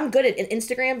 gotcha. I'm good at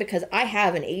Instagram because I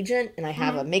have an agent and I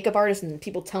have a makeup artist and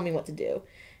people tell me what to do.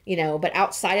 You know, but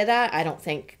outside of that, I don't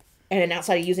think... And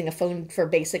outside of using a phone for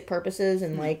basic purposes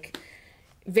and, like,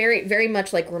 very, very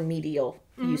much, like, remedial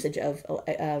usage of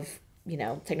you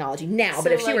know, technology now. So,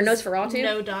 but if she were Nosferatu...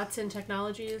 No dots in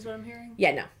technology is what I'm hearing?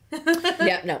 Yeah, no.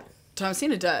 Yeah, no.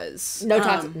 Thomasina does. No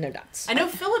dots. I know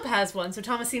Philip has one, so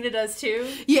Thomasina does too.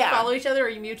 Yeah. You follow each other? Are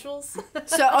you mutuals?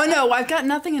 So, I've got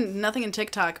nothing in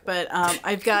TikTok, but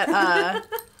I've got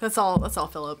that's all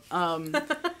Philip.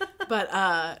 But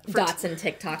dots in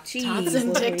TikTok. Jeez, dots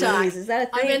in TikTok. Is that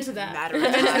a thing? I'm into that.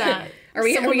 Are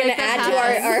we going to add to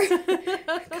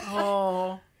our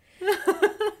Oh.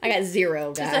 I got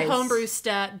 0, guys. Just a homebrew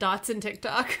stat, dots in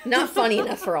TikTok. Not funny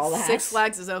enough for all that. Six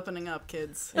Flags is opening up,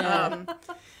 kids. Yeah.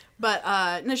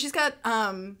 But no, she's got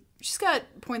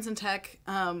points in tech,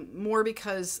 more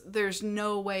because there's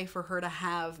no way for her to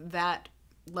have that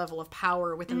level of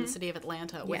power within the city of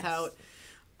Atlanta without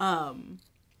an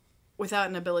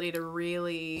ability to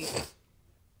really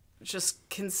just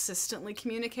consistently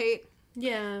communicate.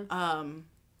 Yeah.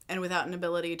 And without an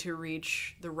ability to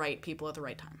reach the right people at the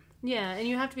right time. Yeah, and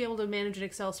you have to be able to manage an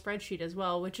Excel spreadsheet as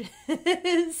well, which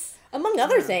is... Among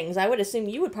other things, I would assume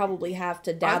you would probably have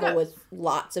to dabble with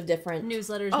lots of different...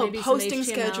 Newsletters, maybe posting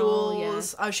some HTML,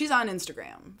 schedules. Yeah. She's on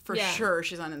Instagram. For sure,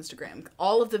 she's on Instagram.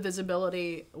 All of the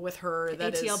visibility with her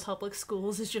that ATL Public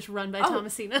Schools is just run by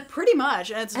Thomasina. Pretty much.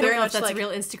 And it's very much that's like... a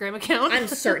real Instagram account. I'm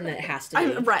certain that it has to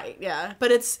be. Right, yeah.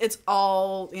 But it's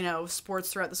all, you know, sports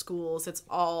throughout the schools. It's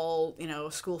all, you know,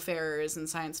 school fairs and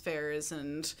science fairs,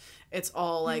 and... It's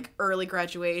all, like, early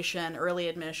graduation, early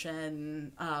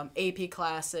admission, AP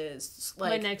classes.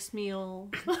 Like, my next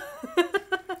meal.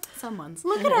 Someone's.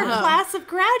 Look at our class of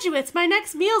graduates. My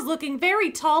next meal's looking very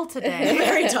tall today.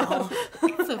 Very tall.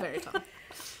 So very tall.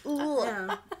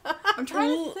 Yeah. I'm trying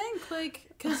to think, like,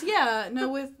 because,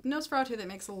 with Nosferatu, that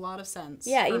makes a lot of sense.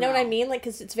 Yeah, you know what I mean? Like,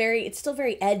 because it's still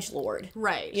very edgelord.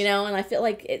 Right. You know, and I feel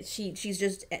like she's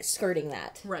just skirting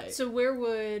that. Right. So where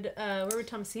would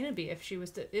Thomasina be if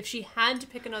she had to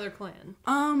pick another clan?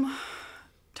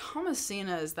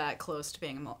 Thomasina is that close to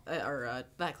being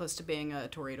a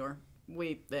Toreador.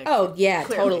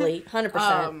 Totally,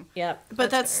 100%. Yep. But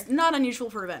that's not unusual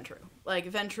for Ventrue.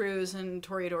 Like, Ventrues and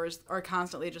Toreadors are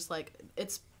constantly just like,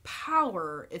 it's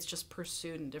power, it's just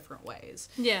pursued in different ways.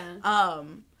 Yeah.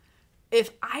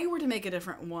 If I were to make a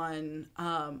different one,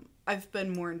 I've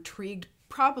been more intrigued,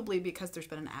 probably because there's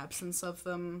been an absence of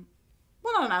them.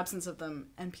 Well, not an absence of them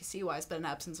NPC-wise, but an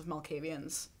absence of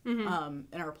Malkavians in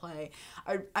our play.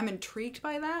 I'm intrigued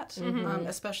by that,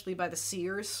 especially by the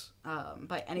Seers,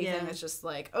 by anything that's just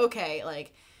like, okay,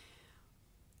 like,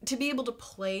 to be able to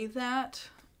play that,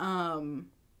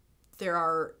 there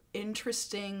are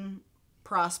interesting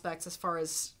prospects as far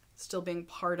as still being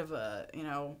part of a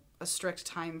strict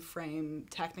time frame,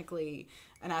 technically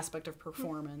an aspect of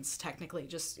performance, technically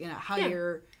just, how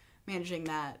you're managing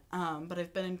that. But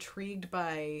I've been intrigued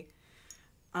by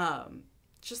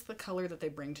just the color that they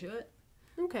bring to it.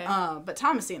 Okay. But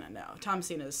Thomasina, no.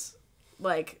 Thomasina's,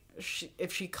 like,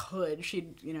 if she could,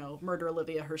 she'd, murder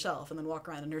Olivia herself and then walk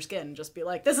around in her skin and just be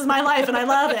like, this is my life and I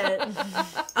love it.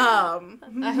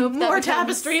 I hope more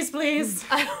tapestries, please.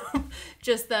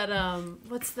 Just that,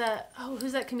 what's that? Oh,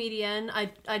 who's that comedian?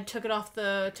 I took it off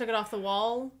the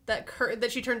wall.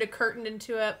 That she turned a curtain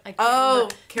into a. I can't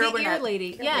remember. Carol the ear Burnett.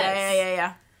 lady.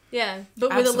 Yes. Yeah.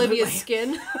 But Absolutely. with Olivia's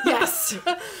skin. Yes.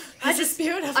 It's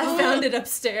beautiful. I found it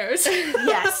upstairs.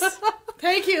 Yes.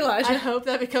 Thank you, Elijah. I hope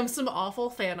that becomes some awful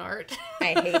fan art. I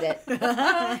hate it.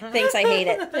 Thanks, I hate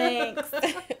it. Thanks.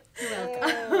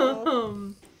 You're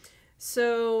welcome.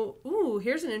 So,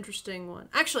 here's an interesting one.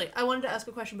 Actually, I wanted to ask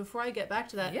a question before I get back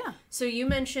to that. Yeah. So you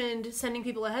mentioned sending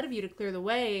people ahead of you to clear the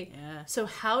way. Yeah. So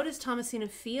how does Thomasina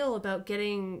feel about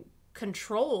getting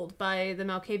controlled by the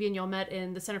Malkavian y'all met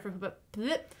in the Center for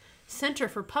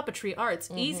Puppetry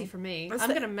Arts? Easy for me. I'm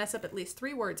going to mess up at least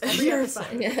 3 words every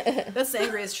episode. That's the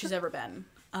angriest she's ever been.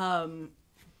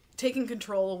 Taking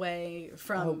control away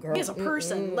from me as a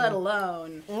person, let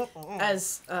alone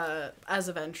as a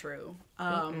Ventrue.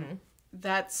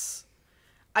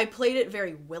 I played it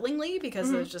very willingly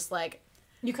because it was just like,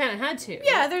 you kind of had to.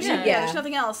 Yeah, there's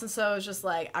nothing else, and so it's just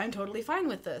like, I'm totally fine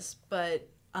with this. But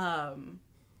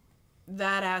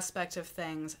that aspect of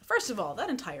things, first of all, that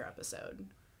entire episode.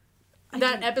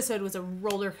 That episode was a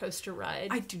roller coaster ride.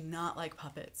 I do not like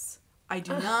puppets. I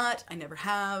do not. I never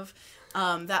have.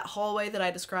 That hallway that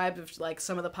I described of like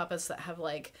some of the puppets that have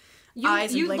like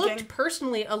eyes and blinking. You looked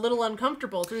personally a little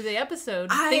uncomfortable through the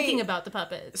episode thinking about the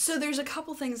puppets. So there's a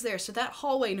couple things there. So that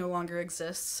hallway no longer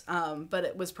exists, but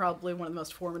it was probably one of the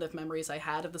most formative memories I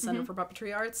had of the Center for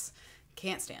Puppetry Arts.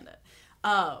 Can't stand it.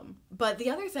 But the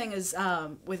other thing is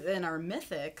within our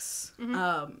mythics,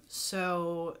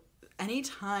 so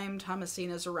anytime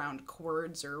Thomasina's around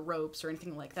cords or ropes or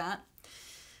anything like that,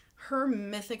 her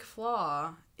mythic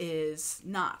flaw is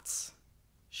knots.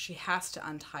 She has to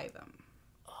untie them.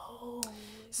 Oh.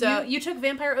 So you took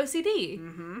vampire OCD.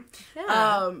 Mm-hmm.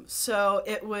 Yeah. So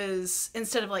it was,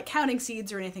 instead of like counting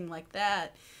seeds or anything like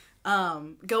that,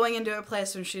 going into a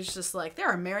place when she's just like, there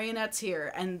are marionettes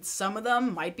here and some of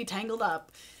them might be tangled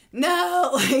up.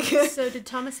 No, like. So did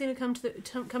Thomasina come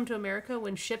to America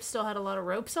when ships still had a lot of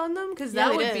ropes on them? Because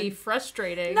that would be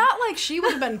frustrating. Not like she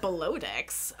would have been below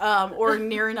decks, or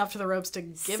near enough to the ropes to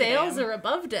give sails are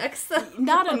above decks.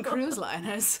 Not on cruise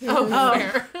liners.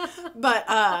 Fair.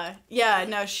 But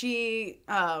no, she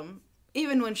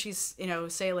even when she's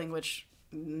sailing, which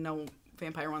no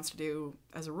vampire wants to do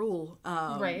as a rule,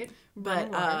 right?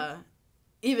 But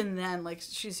even then, like,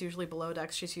 she's usually below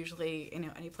decks. She's usually,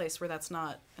 any place where that's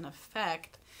not an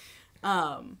effect.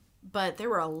 But there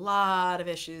were a lot of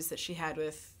issues that she had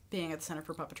with being at the Center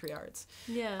for Puppetry Arts.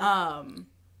 Yeah.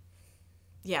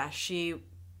 She...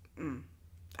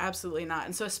 absolutely not.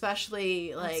 And so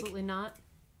especially, like... Absolutely not.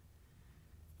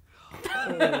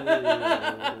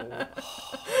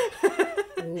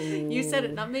 You said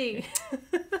it, not me.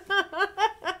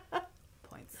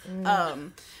 Points.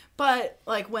 But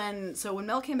like when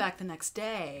Mel came back the next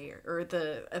day or at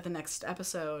the next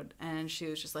episode, and she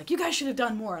was just like, "You guys should have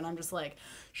done more," and I'm just like,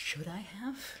 "Should I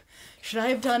have? Should I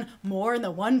have done more in the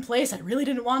one place I really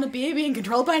didn't want to be being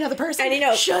controlled by another person?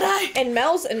 And should I?" In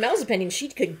Mel's opinion, she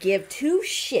could give 2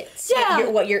 shits.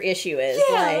 What your issue is?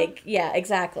 Yeah.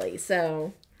 Exactly.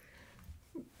 So.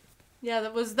 Yeah,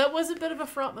 that was a bit of a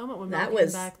fraught moment when Mel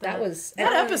came back. That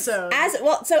episode.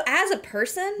 As a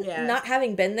person, not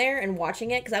having been there and watching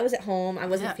it, because I was at home, I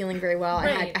wasn't feeling very well.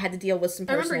 Right. I had to deal with some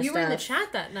personal stuff. I remember you were in the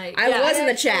chat that night. I was in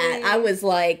the chat. I was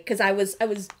like, because I was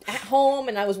at home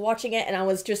and I was watching it and I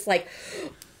was just like,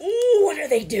 ooh, what are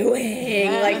they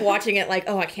doing? Like watching it, like,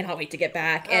 oh, I cannot wait to get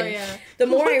back. And the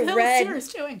more I read,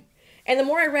 doing? And the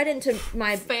more I read into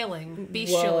my failing,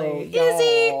 bestially,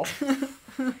 easy.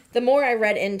 The more I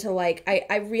read into, like,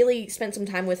 I really spent some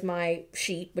time with my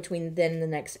sheet between then and the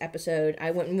next episode.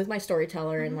 I went in with my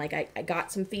storyteller and, like, I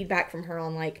got some feedback from her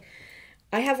on, like,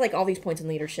 I have, like, all these points in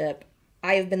leadership.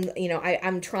 I have been,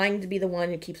 I'm trying to be the one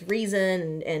who keeps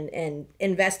reason and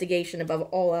investigation above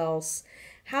all else.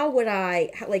 How would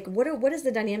what does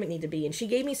the dynamic need to be? And she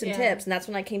gave me some tips, and that's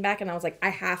when I came back and I was like, I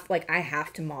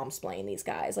have to mom-splain these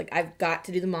guys. Like, I've got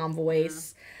to do the mom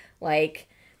voice. Like,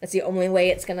 that's the only way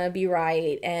it's gonna be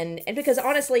right. And because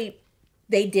honestly,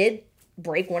 they did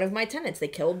break one of my tenets. They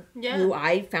killed who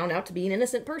I found out to be an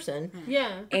innocent person.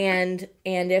 Yeah. And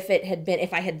if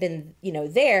I had been,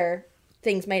 there,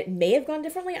 things may have gone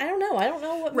differently. I don't know. I don't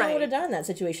know what Mel would have done in that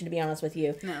situation, to be honest with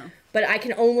you. No. But I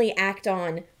can only act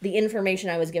on the information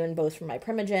I was given both from my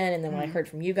primogen and then what I heard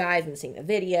from you guys and seeing the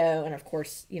video. And of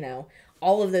course,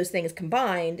 all of those things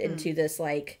combined into this,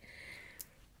 like,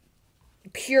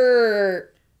 pure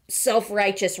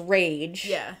self-righteous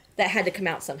rage that had to come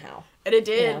out somehow. And it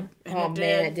did. Man,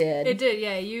 it did. It did,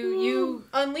 yeah. You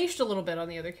unleashed a little bit on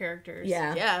the other characters.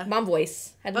 Yeah. Mom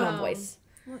voice. Had mom voice.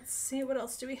 Let's see, what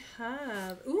else do we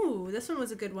have? Ooh, this one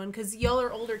was a good one, because y'all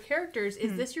are older characters.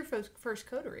 Is this your first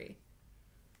coterie?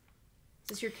 Is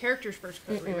this your character's first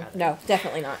coterie, rather? No,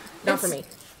 definitely not. Not for me.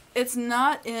 It's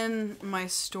not in my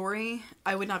story.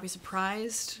 I would not be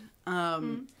surprised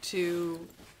to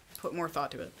put more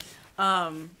thought to it.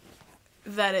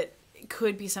 That it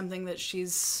could be something that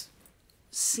she's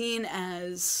seen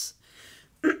as...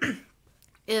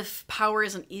 if power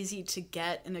isn't easy to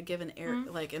get in a given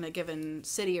like in a given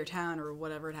city or town or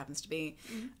whatever it happens to be,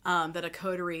 that a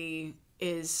coterie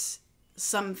is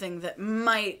something that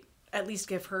might at least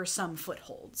give her some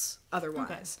footholds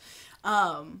otherwise.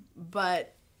 Okay.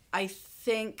 But I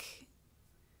think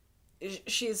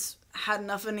she's had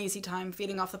enough of an easy time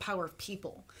feeding off the power of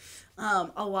people.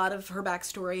 A lot of her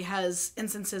backstory has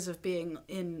instances of being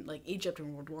in, like, Egypt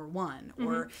in World War One,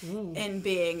 or in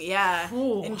being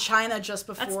in China just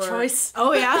before. That's choice.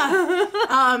 Oh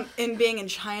yeah, in being in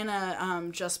China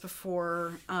just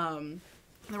before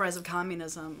the rise of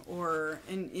communism, or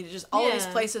in just all of these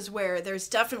places where there's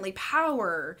definitely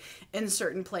power in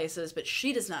certain places, but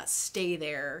she does not stay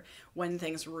there when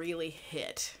things really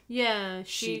hit. Yeah,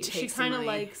 she kind of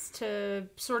likes to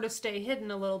sort of stay hidden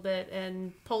a little bit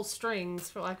and pull strings,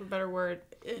 for lack of a better word.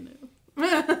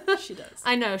 She does.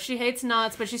 I know, she hates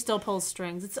knots, but she still pulls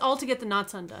strings. It's all to get the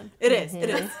knots undone. It is. It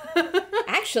is.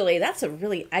 Actually, that's a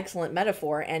really excellent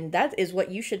metaphor, and that is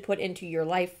what you should put into your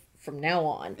life from now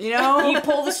on. You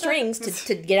pull the strings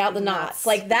to get out the knots.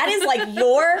 Like, that is, like,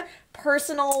 your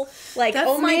personal, like,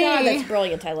 that's my God, that's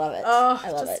brilliant. I love it. Oh,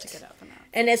 I love just it. To get out the knots.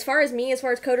 And as far as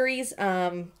coteries,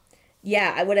 I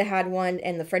would have had one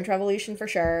in the French Revolution for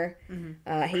sure,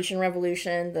 Haitian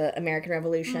Revolution, the American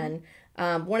Revolution.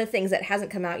 One of the things that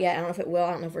hasn't come out yet, I don't know if it will, I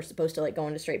don't know if we're supposed to, like, go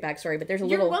into straight backstory, but there's a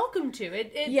little... You're welcome to.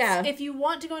 If you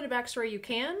want to go into backstory, you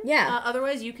can. Yeah.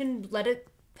 Otherwise, you can let it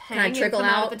hang kind of trickle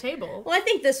out at the table. Well, I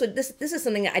think this is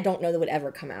something that I don't know that would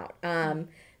ever come out.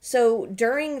 So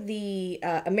during the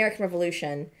American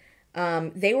Revolution,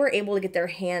 they were able to get their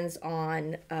hands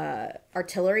on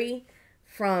artillery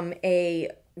from a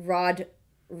Rodriga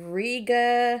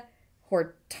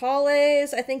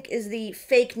Hortales, I think is the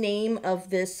fake name of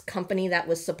this company that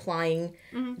was supplying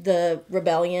the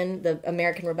rebellion, the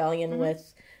American rebellion,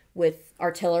 with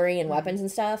artillery and weapons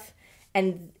and stuff.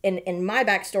 And in my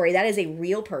backstory, that is a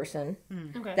real person.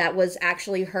 Okay. That was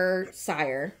actually her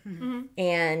sire.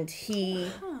 And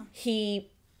he's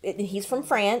from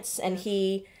France, and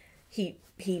he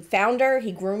found her,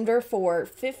 he groomed her for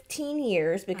 15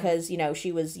 years because,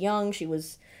 she was young, she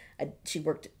was a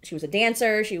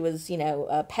dancer, she was,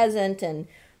 a peasant,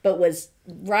 but was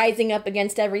rising up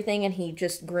against everything, and he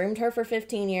just groomed her for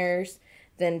 15 years.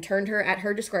 Then turned her at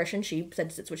her discretion. She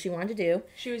said that's what she wanted to do.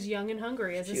 She was young and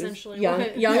hungry, as essentially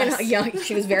young.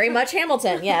 She was very much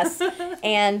Hamilton, yes.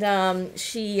 And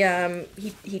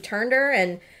he turned her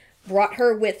and brought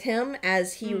her with him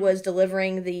as he was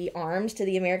delivering the arms to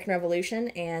the American Revolution,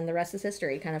 and the rest is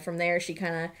history. Kind of from there, she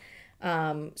kind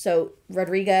of so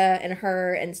Rodriga and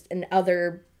her and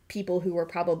other people who were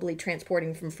probably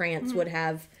transporting from France would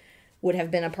have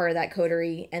been a part of that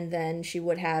coterie, and then she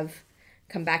would have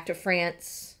come back to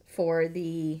France for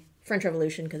the French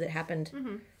Revolution because it happened,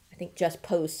 I think, just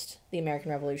post the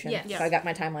American Revolution. Yes. So I got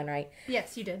my timeline right.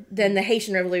 Yes, you did. Then the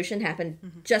Haitian Revolution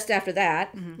happened just after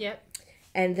that. Yep.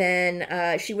 And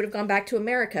then she would have gone back to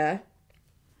America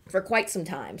for quite some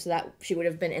time. So that she would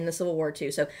have been in the Civil War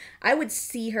too. So I would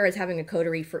see her as having a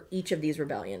coterie for each of these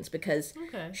rebellions because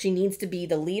she needs to be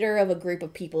the leader of a group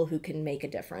of people who can make a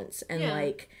difference. And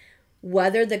like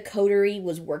whether the coterie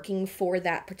was working for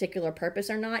that particular purpose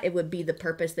or not, it would be the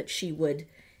purpose that she would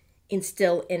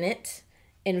instill in it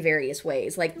in various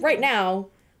ways. Like right now,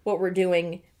 what we're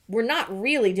doing, we're not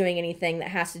really doing anything that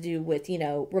has to do with, you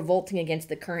know, revolting against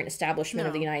the current establishment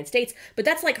of the United States, but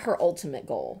that's like her ultimate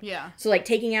goal. Yeah. So like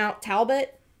taking out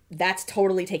Talbot, that's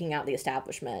totally taking out the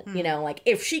establishment. You know, like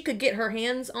if she could get her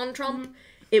hands on Trump,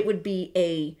 it would be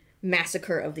a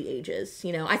massacre of the ages.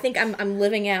 You know, I think I'm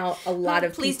living out a lot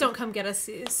of Please don't come get us.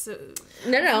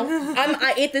 No.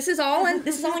 This is all in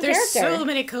There's character. so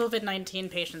many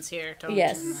COVID-19 patients here. Don't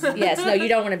Yes. No, you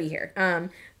don't want to be here.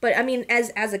 But I mean,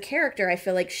 as a character, I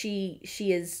feel like she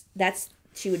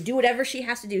would do whatever she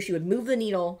has to do. She would move the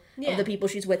needle of the people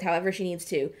she's with, however she needs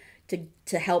to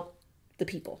help the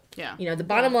people. Yeah. You know, the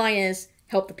bottom line is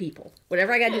help the people.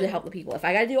 Whatever I got to do to help the people. If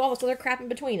I got to do all this other crap in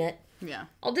between it,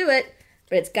 I'll do it.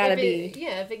 But it's got to be...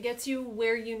 Yeah, if it gets you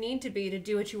where you need to be to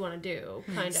do what you want to do,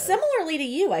 kind of. Similarly to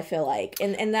you, I feel like.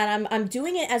 And that I'm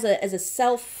doing it as a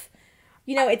self...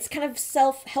 You know, it's kind of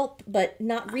self-help, but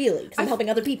not really, because I'm helping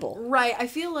other people. Right. I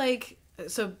feel like...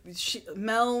 So,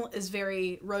 Mel is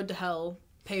very road to hell,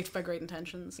 paved by great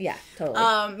intentions. Yeah,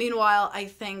 totally. Meanwhile, I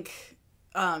think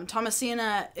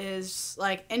Thomasina is,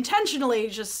 like, intentionally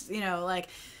just, you know, like...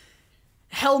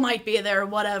 Hell might be there,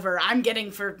 whatever. I'm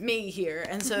getting for me here.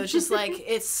 And so it's just like,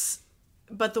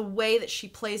 but the way that she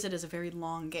plays it is a very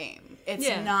long game. It's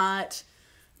not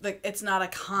a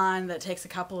con that takes a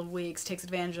couple of weeks, takes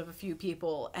advantage of a few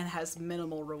people, and has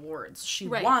minimal rewards. She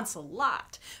wants a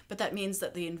lot, but that means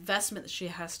that the investment that she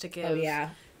has to give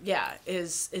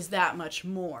is that much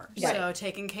more. Right. So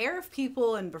taking care of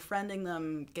people and befriending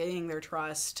them, gaining their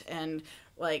trust, and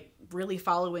like really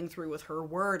following through with her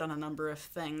word on a number of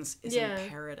things is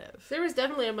imperative. There was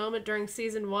definitely a moment during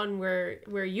season 1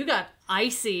 where you got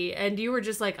icy and you were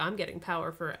just like, I'm getting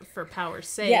power for power's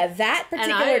sake. Yeah, that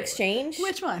particular exchange.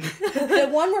 Which one? The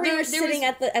one where we were sitting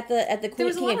at the Queen, there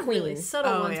was a lot King of and Queen. really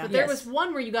subtle ones, but there Yes. was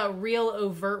one where you got real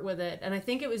overt with it, and I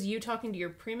think it was you talking to your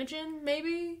primogen,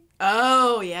 maybe.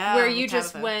 Oh yeah, where you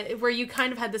just where you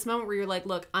kind of had this moment where you're like,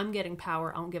 look, I'm getting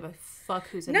power. I don't give a fuck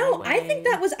who's in my way. I think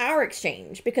that was our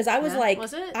exchange because I was like,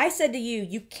 was it? I said to you,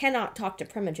 you cannot talk to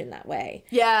Primogen that way.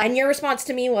 Yeah, and your response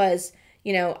to me was,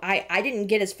 you know, I didn't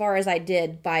get as far as I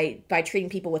did by treating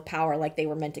people with power like they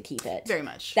were meant to keep it. Very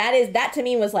much. That to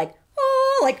me was like,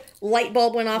 oh, like light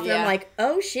bulb went off, and I'm like,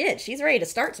 oh shit, she's ready to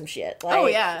start some shit. Like, oh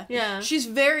yeah, yeah. She's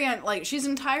very she's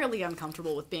entirely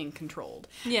uncomfortable with being controlled.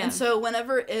 Yeah, and so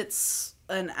whenever it's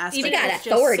an aspect, even got an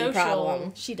authority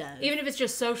problem. She does, even if it's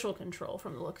just social control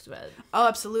from the looks of it. Oh,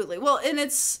 absolutely. Well, and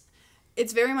it's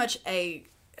very much a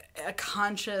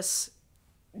conscious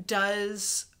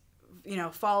does. You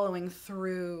know, following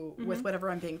through with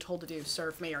whatever I'm being told to do,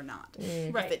 serve me or not.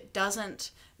 Right. If it doesn't,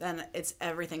 then it's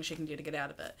everything she can do to get out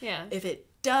of it. Yeah. If it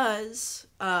does,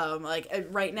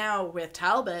 right now with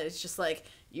Talbot, it's just like,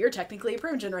 you're technically a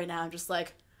primogen right now. I'm just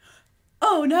like,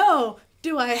 oh no,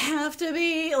 do I have to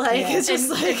be? Like, it's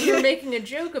just like... You're making a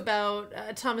joke about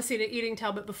Thomasina eating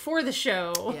Talbot before the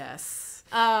show. Yes.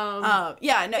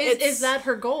 Is that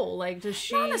her goal? Like, does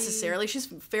she? Not necessarily.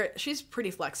 She's pretty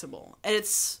flexible.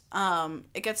 It's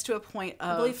it gets to a point of.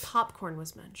 I believe popcorn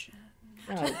was mentioned.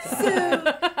 Oh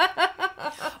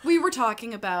god. We were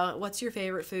talking about what's your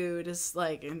favorite food is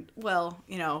like, and well,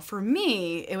 you know, for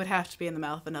me, it would have to be in the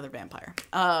mouth of another vampire.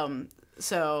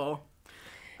 So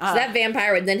that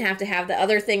vampire would then have to have the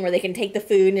other thing where they can take the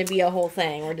food and it'd be a whole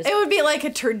thing. Or just... It would be like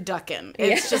a turducken.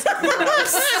 It's just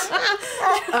gross.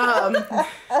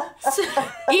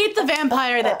 Eat the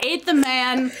vampire that ate the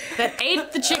man, that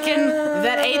ate the chicken,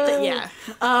 that ate the...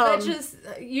 That just...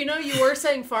 You know, you were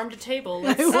saying farm to table.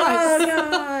 I was. Oh,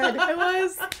 God. I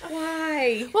was.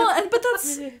 Why? Well, but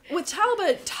that's... With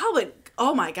Talbot,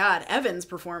 oh my God, Evan's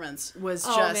performance was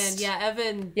just... Oh, man, yeah,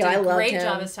 Evan did a great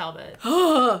job as Talbot.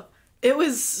 It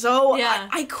was so... Yeah.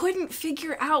 I couldn't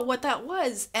figure out what that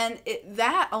was. And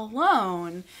that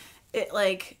alone,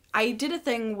 I did a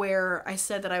thing where I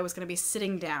said that I was going to be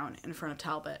sitting down in front of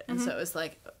Talbot. And so it was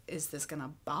like, is this going to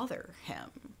bother him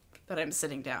that I'm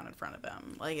sitting down in front of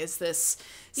him? Like, is this...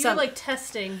 You were, like,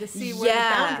 testing to see where the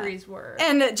boundaries were.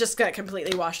 And it just got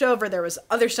completely washed over. There was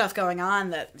other stuff going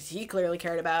on that he clearly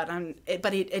cared about.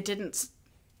 But it didn't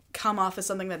come off as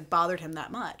something that bothered him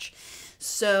that much.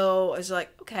 So I was like,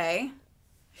 okay,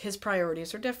 his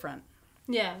priorities are different.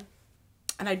 Yeah.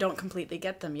 And I don't completely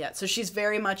get them yet. So she's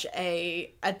very much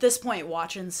at this point,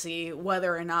 watch and see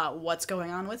whether or not what's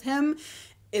going on with him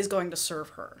is going to serve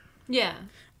her. Yeah.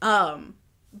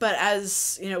 But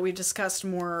as, we discussed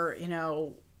more,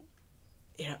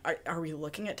 are we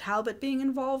looking at Talbot being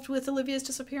involved with Olivia's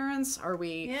disappearance? Are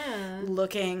we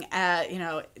looking at,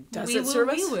 does it serve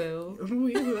us?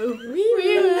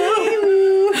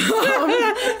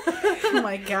 Oh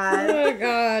my god. Oh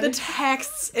god. The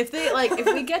texts. If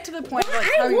we get to the point of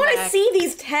I want to see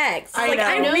these texts.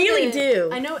 I really do.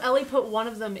 I know Ellie put one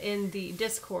of them in the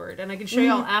Discord, and I can show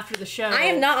y'all after the show. I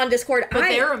am not on Discord. But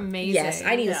they're amazing. Yes,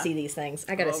 I need to see these things.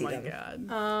 I gotta see them.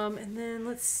 Oh my god. And then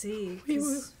let's see.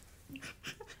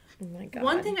 Oh my god.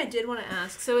 One thing I did want to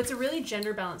ask, so it's a really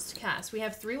gender balanced cast. We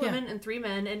have 3 women and 3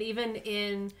 men, and even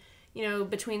in,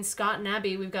 between Scott and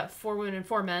Abby, we've got 4 women and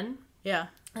 4 men. Yeah.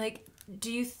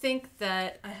 Do you think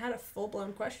that I had a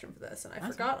full-blown question for this and I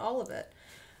forgot all of it?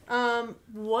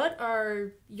 What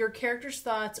are your characters'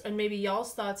 thoughts and maybe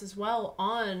y'all's thoughts as well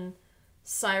on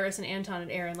Cyrus and Anton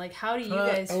and Aaron? How do you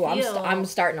guys feel? I'm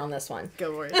starting on this one.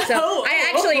 Go for it. So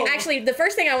actually, the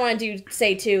first thing I want to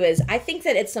say too is I think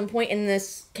that at some point in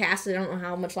this cast, I don't know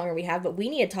how much longer we have, but we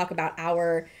need to talk about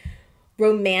our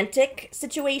romantic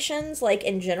situations,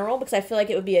 in general, because I feel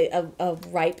like it would be a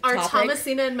ripe topic. Are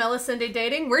Thomasina and Melisende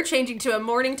dating? We're changing to a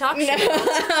morning talk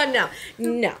show.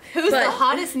 No. Who's the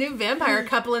hottest new vampire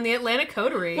couple in the Atlanta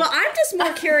coterie? Well, I'm just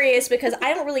more curious because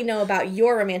I don't really know about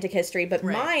your romantic history, but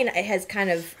mine has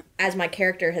kind of, as my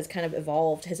character has kind of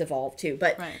evolved too.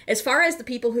 But as far as the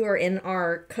people who are in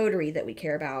our coterie that we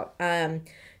care about,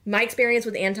 my experience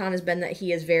with Anton has been that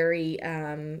he is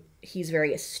he's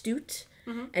very astute.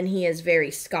 Mm-hmm. And he is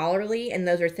very scholarly, and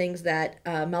those are things that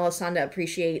Melisende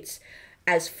appreciates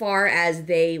as far as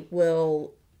they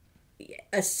will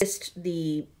assist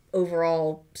the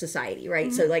overall society, right?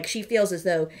 Mm-hmm. So, she feels as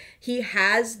though he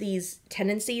has these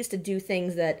tendencies to do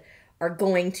things that are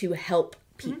going to help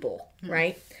people, mm-hmm.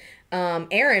 right?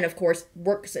 Aaron, of course,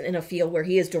 works in a field where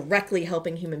he is directly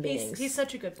helping human beings. He's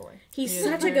such a good boy. He's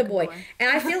such a good boy.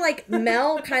 And I feel like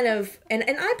Mel kind of, and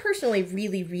I personally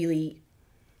really, really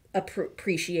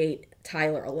appreciate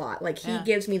Tyler a lot. He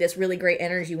gives me this really great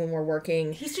energy when we're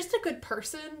working. He's just a good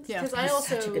person. Yeah, he's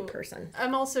such a good person.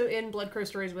 I'm also in Blood Crow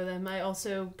Stories with him. I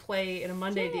also play in a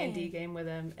Monday D&D game with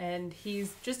him, and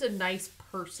he's just a nice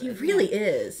person. He really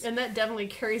is. And that definitely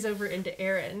carries over into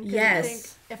Aaron. Yes. I think,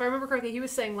 if I remember correctly, he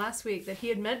was saying last week that he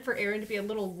had meant for Aaron to be a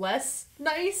little less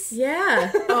nice.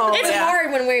 Yeah. It's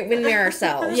hard when we're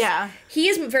ourselves. Yeah. He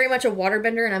is very much a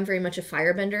waterbender, and I'm very much a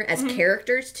firebender as mm-hmm.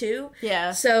 characters, too.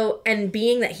 Yeah. So, and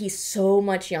being that he's so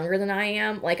much younger than I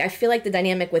am, I feel like the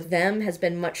dynamic with them has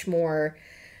been much more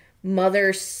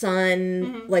mother,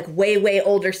 son, mm-hmm. Way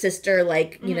older sister,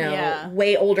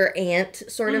 way older aunt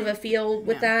sort mm-hmm. of a feel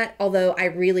with that. Although I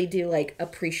really do,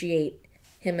 appreciate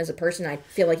him as a person. I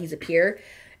feel like he's a peer.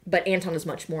 But Anton is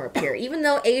much more a peer. Even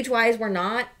though age-wise we're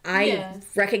not, I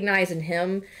recognize in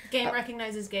him... Game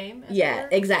recognizes game. Yeah,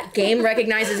 exactly. Game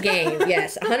recognizes game.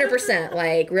 Yes,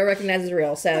 100%. Real recognizes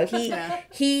real. So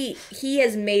he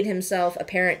has made himself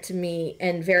apparent to me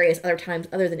in various other times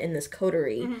other than in this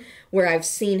coterie mm-hmm. where I've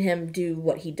seen him do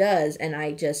what he does, and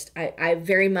I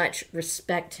very much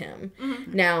respect him.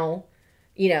 Mm-hmm. Now...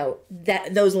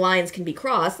 that those lines can be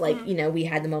crossed. Mm-hmm. We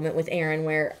had the moment with Aaron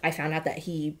where I found out that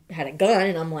he had a gun,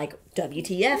 and I'm like,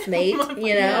 WTF, mate,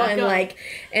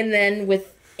 and then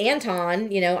with Anton,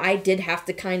 I did have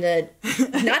to kind of,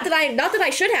 not that I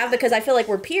should have, because I feel like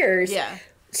we're peers. Yeah.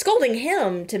 Scolding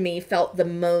him, to me, felt the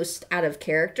most out of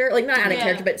character. Not out of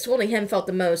character, but scolding him felt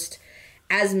the most,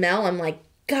 as Mel, I'm like,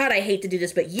 God, I hate to do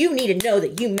this, but you need to know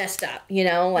that you messed up,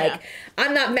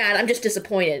 I'm not mad, I'm just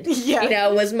disappointed,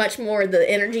 was much more the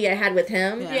energy I had with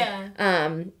him. Yeah.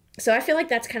 So I feel like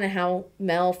that's kind of how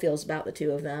Mel feels about the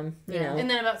two of them, you know. And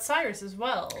then about Cyrus as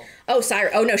well. Oh,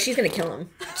 Cyrus. Oh, no, she's going to kill him.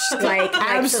 like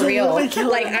for real.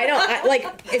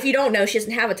 If you don't know, she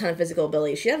doesn't have a ton of physical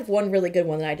abilities. She has one really good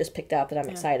one that I just picked up that I'm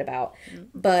excited about. Mm-hmm.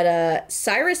 But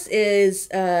Cyrus is,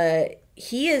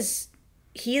 he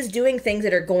is doing things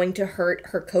that are going to hurt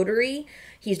her coterie.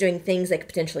 He's doing things that could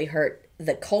potentially hurt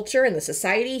the culture and the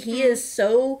society. He is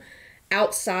so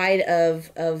outside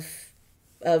of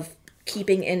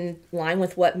keeping in line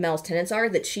with what Mel's tenets are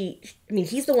that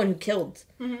he's the one who killed,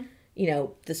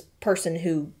 this person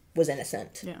who was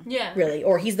innocent. Yeah. Really.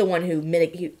 Or he's the one who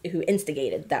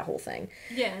instigated that whole thing.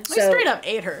 Yeah. So, straight up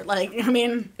ate her.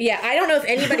 Yeah, I don't know if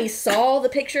anybody saw the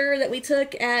picture that we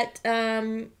took at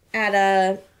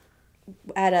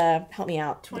help me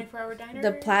out. 24-hour diner?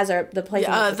 The plaza, the place,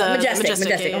 the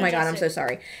Majestic. Oh my God, I'm so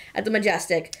sorry. At the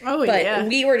Majestic. Oh, but yeah.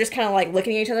 we were just kind of like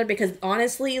looking at each other because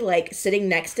honestly, like sitting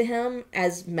next to him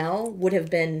as Mel would have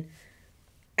been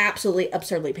absolutely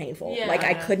absurdly painful. Yeah. Like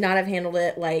I could not have handled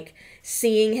it. Like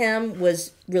seeing him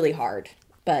was really hard.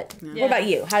 But what about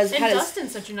you? How does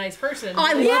Dustin's such a nice person. Oh,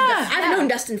 I love Dustin. I've known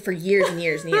Dustin for years and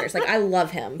years and years. Like I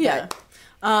love him. Yeah.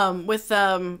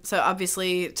 So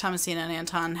obviously Thomasina and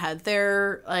Anton had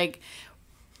their like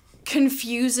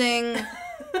confusing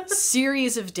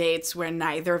series of dates where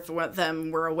neither of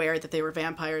them were aware that they were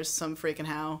vampires some freaking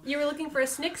how. You were looking for a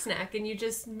snick snack and you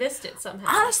just missed it somehow.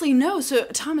 Honestly, no. So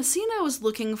Thomasina was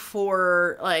looking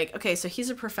for like, okay, so he's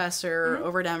a professor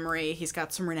over at Emory. He's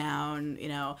got some renown, you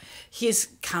know. He's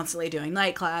constantly doing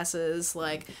night classes.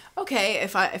 Like, okay,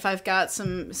 if I've got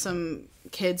some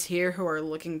kids here who are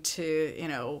looking to, you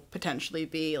know, potentially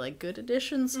be like good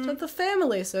additions to the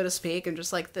family, so to speak, and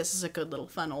just like this is a good little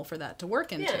funnel for that to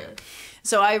work into. Yeah.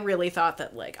 So I really thought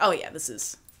that like, oh yeah, this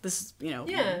is you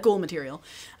know, ghoul material.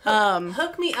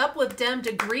 Hook me up with them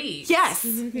degrees. Yes.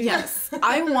 Yes.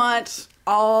 I want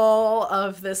all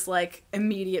of this like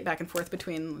immediate back and forth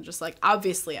between just like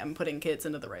obviously I'm putting kids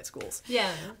into the right schools.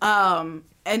 Yeah.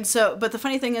 And so but the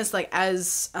funny thing is like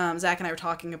as Zach and I were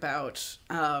talking about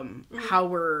how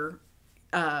we're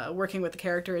working with the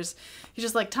characters, he's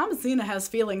just like, Thomasina has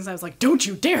feelings, and I was like, don't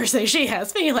you dare say she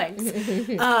has feelings.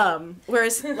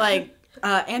 Whereas like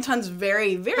Anton's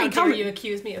very, very... How dare you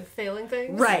accuse me of failing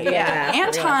things? Right, yeah.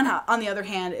 Anton, on the other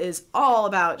hand, is all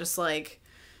about just like,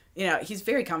 you know, he's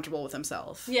very comfortable with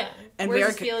himself. Yeah. And wears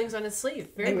his feelings on his sleeve.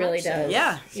 He really does.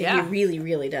 Yeah. He really,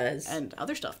 really does. And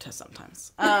other stuff too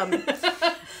sometimes.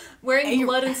 Wearing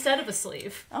blood instead of a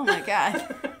sleeve. Oh my God.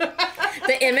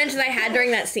 The image that I had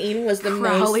during that scene was the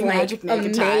most like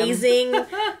amazing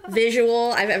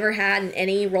visual I've ever had in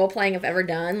any role playing I've ever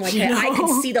done. Like I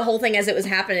could see the whole thing as it was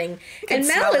happening. And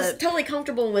Mel is totally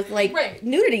comfortable with like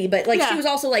nudity, but like she was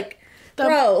also like,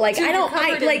 bro, like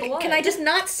can I just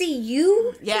not see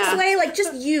you this way? Like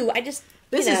just you.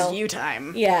 This is you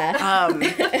time. Yeah.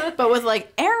 But with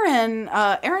like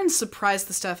Aaron surprised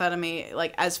the stuff out of me,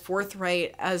 like as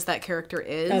forthright as that character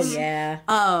is. Oh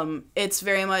yeah. It's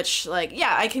very much like,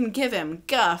 yeah, I can give him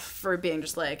guff for being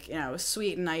just like, you know,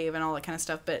 sweet and naive and all that kind of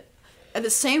stuff, but in the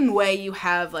same way you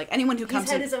have like anyone who comes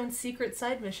He's had his own secret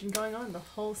side mission going on the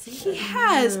whole season. He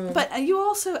has, but you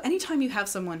also, anytime you have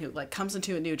someone who like comes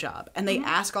into a new job and they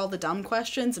ask all the dumb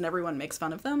questions and everyone makes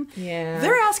fun of them,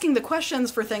 they're asking the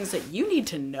questions for things that you need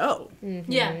to know.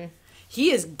 Yeah.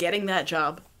 He is getting that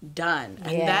job done.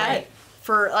 And that,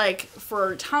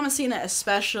 for Thomasina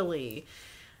especially,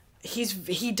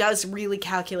 he does really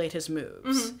calculate his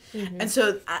moves. And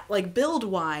so like build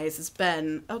wise it's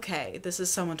been okay, this is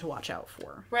someone to watch out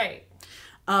for, right,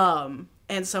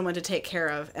 and someone to take care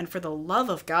of. And for the love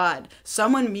of God,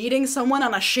 someone meeting someone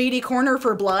on a shady corner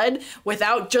for blood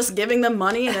without just giving them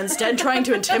money and instead trying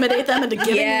to intimidate them into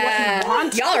giving you what you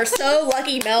want. Y'all are so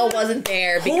lucky Mel wasn't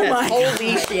there because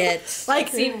holy shit. Like,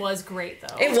 that scene was great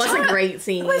though. It was a great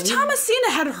scene. If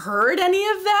Thomasina had heard any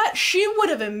of that, she would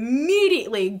have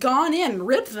immediately gone in,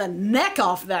 ripped the neck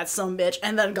off that sumbitch,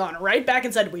 and then gone right back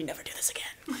and said, we never do this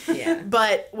again. Yeah.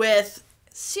 But with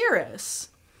Cyrus...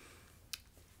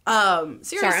 Sorry,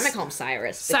 I'm gonna call him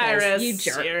Cyrus. Cyrus, you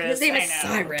jerk. Cyrus, his name is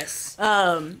Cyrus.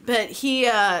 But he,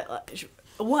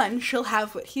 one, she'll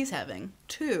have what he's having.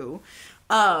 Two,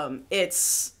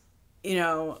 it's, you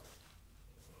know,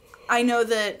 I know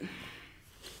that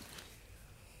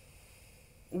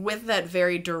with that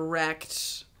very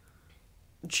direct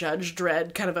Judge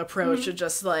Dredd kind of approach to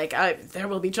just like, there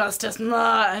will be justice,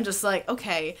 and just like,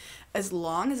 okay, as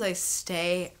long as I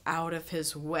stay out of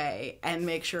his way and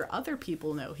make sure other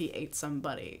people know he ate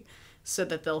somebody so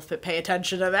that they'll pay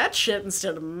attention to that shit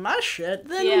instead of my shit,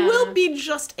 then we'll be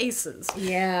just aces.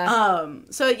 Yeah.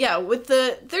 So yeah, with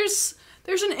there's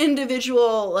an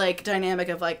individual like dynamic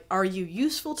of like, are you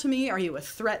useful to me? Are you a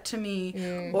threat to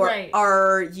me? Or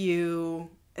are you...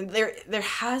 And there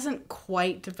hasn't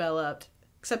quite developed,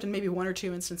 except in maybe one or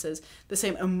two instances, the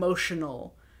same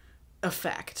emotional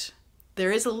effect.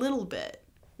 There is a little bit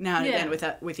now and again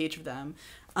with each of them,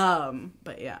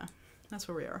 but yeah, that's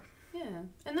where we are. Yeah,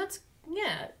 and that's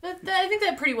I think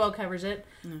that pretty well covers it.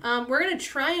 We're gonna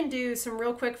try and do some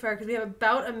real quick fire because we have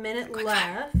about a minute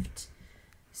left.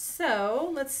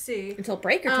 So let's see. Until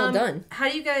break or till done? How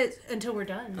do you guys until we're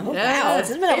done? Oh wow,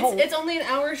 it's only an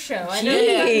hour show. I know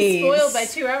you got spoiled by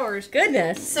 2 hours.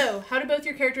 Goodness. So how do both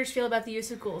your characters feel about the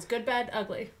use of ghouls? Good, bad,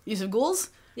 ugly? Use of ghouls?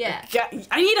 Yeah.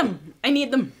 I need them. I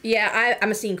need them. Yeah,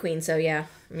 I'm a scene queen, so yeah.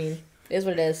 I mean, It is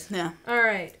what it is. Yeah. All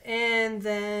right, and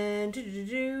then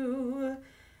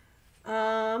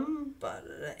but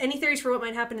any theories for what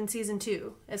might happen in season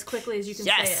 2, as quickly as you can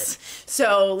say it?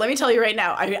 So let me tell you right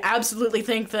now, I absolutely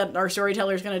think that our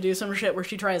storyteller is going to do some shit where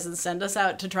she tries to send us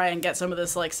out to try and get some of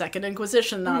this like second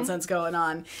Inquisition nonsense going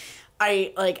on.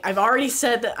 I've already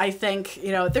said that I think,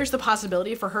 you know, there's the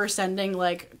possibility for her sending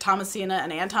like Thomasina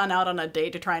and Anton out on a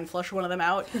date to try and flush one of them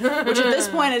out, which at this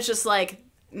point it's just like,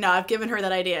 no, I've given her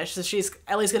that idea. So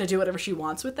Ellie's going to do whatever she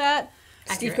wants with that.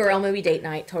 Steve Carell movie date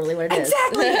night, totally what it is.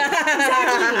 Exactly.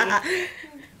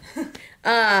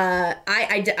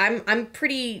 I'm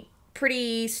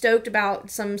pretty stoked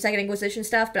about some Second Inquisition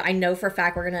stuff, but I know for a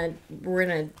fact we're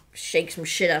gonna shake some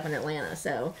shit up in Atlanta.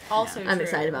 So also I'm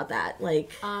excited about that. Like,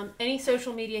 any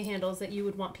social media handles that you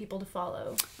would want people to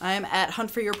follow? I am at Hunt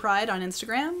for Your Pride on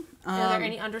Instagram. Are there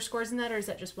any underscores in that, or is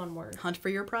that just one word? Hunt for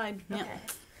Your Pride. Okay.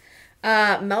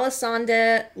 Yeah.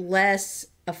 Melisende less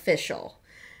official.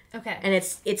 Okay. And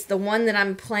it's the one that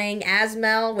I'm playing as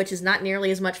Mel, which is not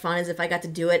nearly as much fun as if I got to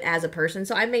do it as a person.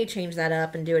 So I may change that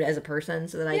up and do it as a person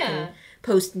so that I can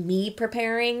post me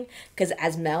preparing. Because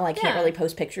as Mel, I can't really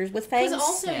post pictures with things. Because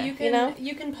also you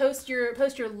can post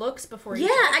your looks before you.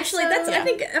 Yeah, actually, I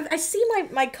think I see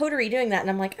my coterie doing that, and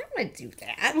I'm like, I'm gonna do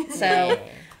that. So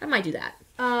I might do that.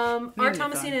 Are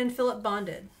Thomasina and Philip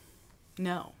bonded?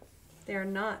 No, they are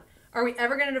not. Are we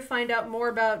ever going to find out more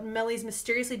about Melly's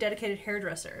mysteriously dedicated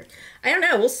hairdresser? I don't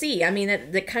know. We'll see. I mean,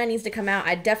 that kind of needs to come out.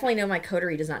 I definitely know my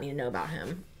coterie does not need to know about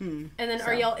him. And then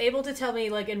are y'all able to tell me,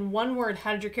 like, in one word,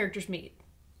 how did your characters meet?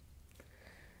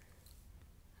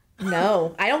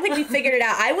 No. I don't think we figured it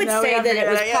out. I would say that it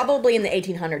was probably in the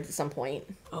 1800s at some point.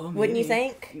 Oh, maybe. Wouldn't you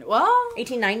think? Well,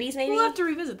 1890s maybe? We'll have to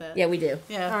revisit that. Yeah, we do.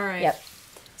 Yeah. All right. Yep.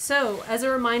 So, as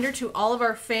a reminder to all of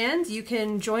our fans, you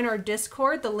can join our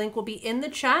Discord. The link will be in the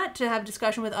chat to have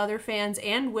discussion with other fans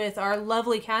and with our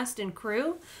lovely cast and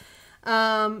crew.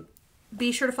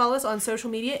 Be sure to follow us on social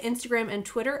media, Instagram and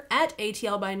Twitter at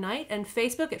ATL by Night, and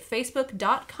Facebook at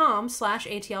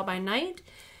facebook.com/ATL by Night.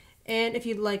 And if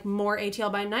you'd like more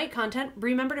ATL by Night content,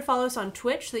 remember to follow us on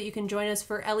Twitch so that you can join us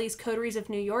for Ellie's Coteries of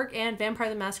New York and Vampire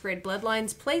the Masquerade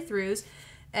Bloodlines playthroughs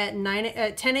at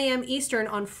 10 a.m. Eastern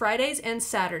on Fridays and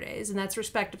Saturdays, and that's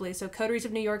respectively. So Coteries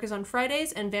of New York is on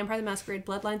Fridays, and Vampire the Masquerade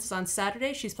Bloodlines is on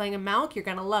Saturdays. She's playing a Malk. You're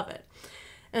going to love it.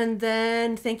 And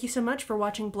then thank you so much for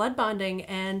watching Blood Bonding,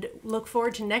 and look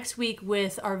forward to next week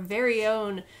with our very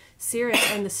own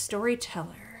Cirrus and the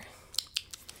Storyteller.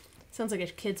 Sounds like a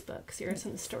kid's book, Cirrus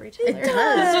and the Storyteller. It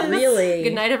does, really.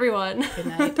 Good night, everyone. Good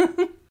night.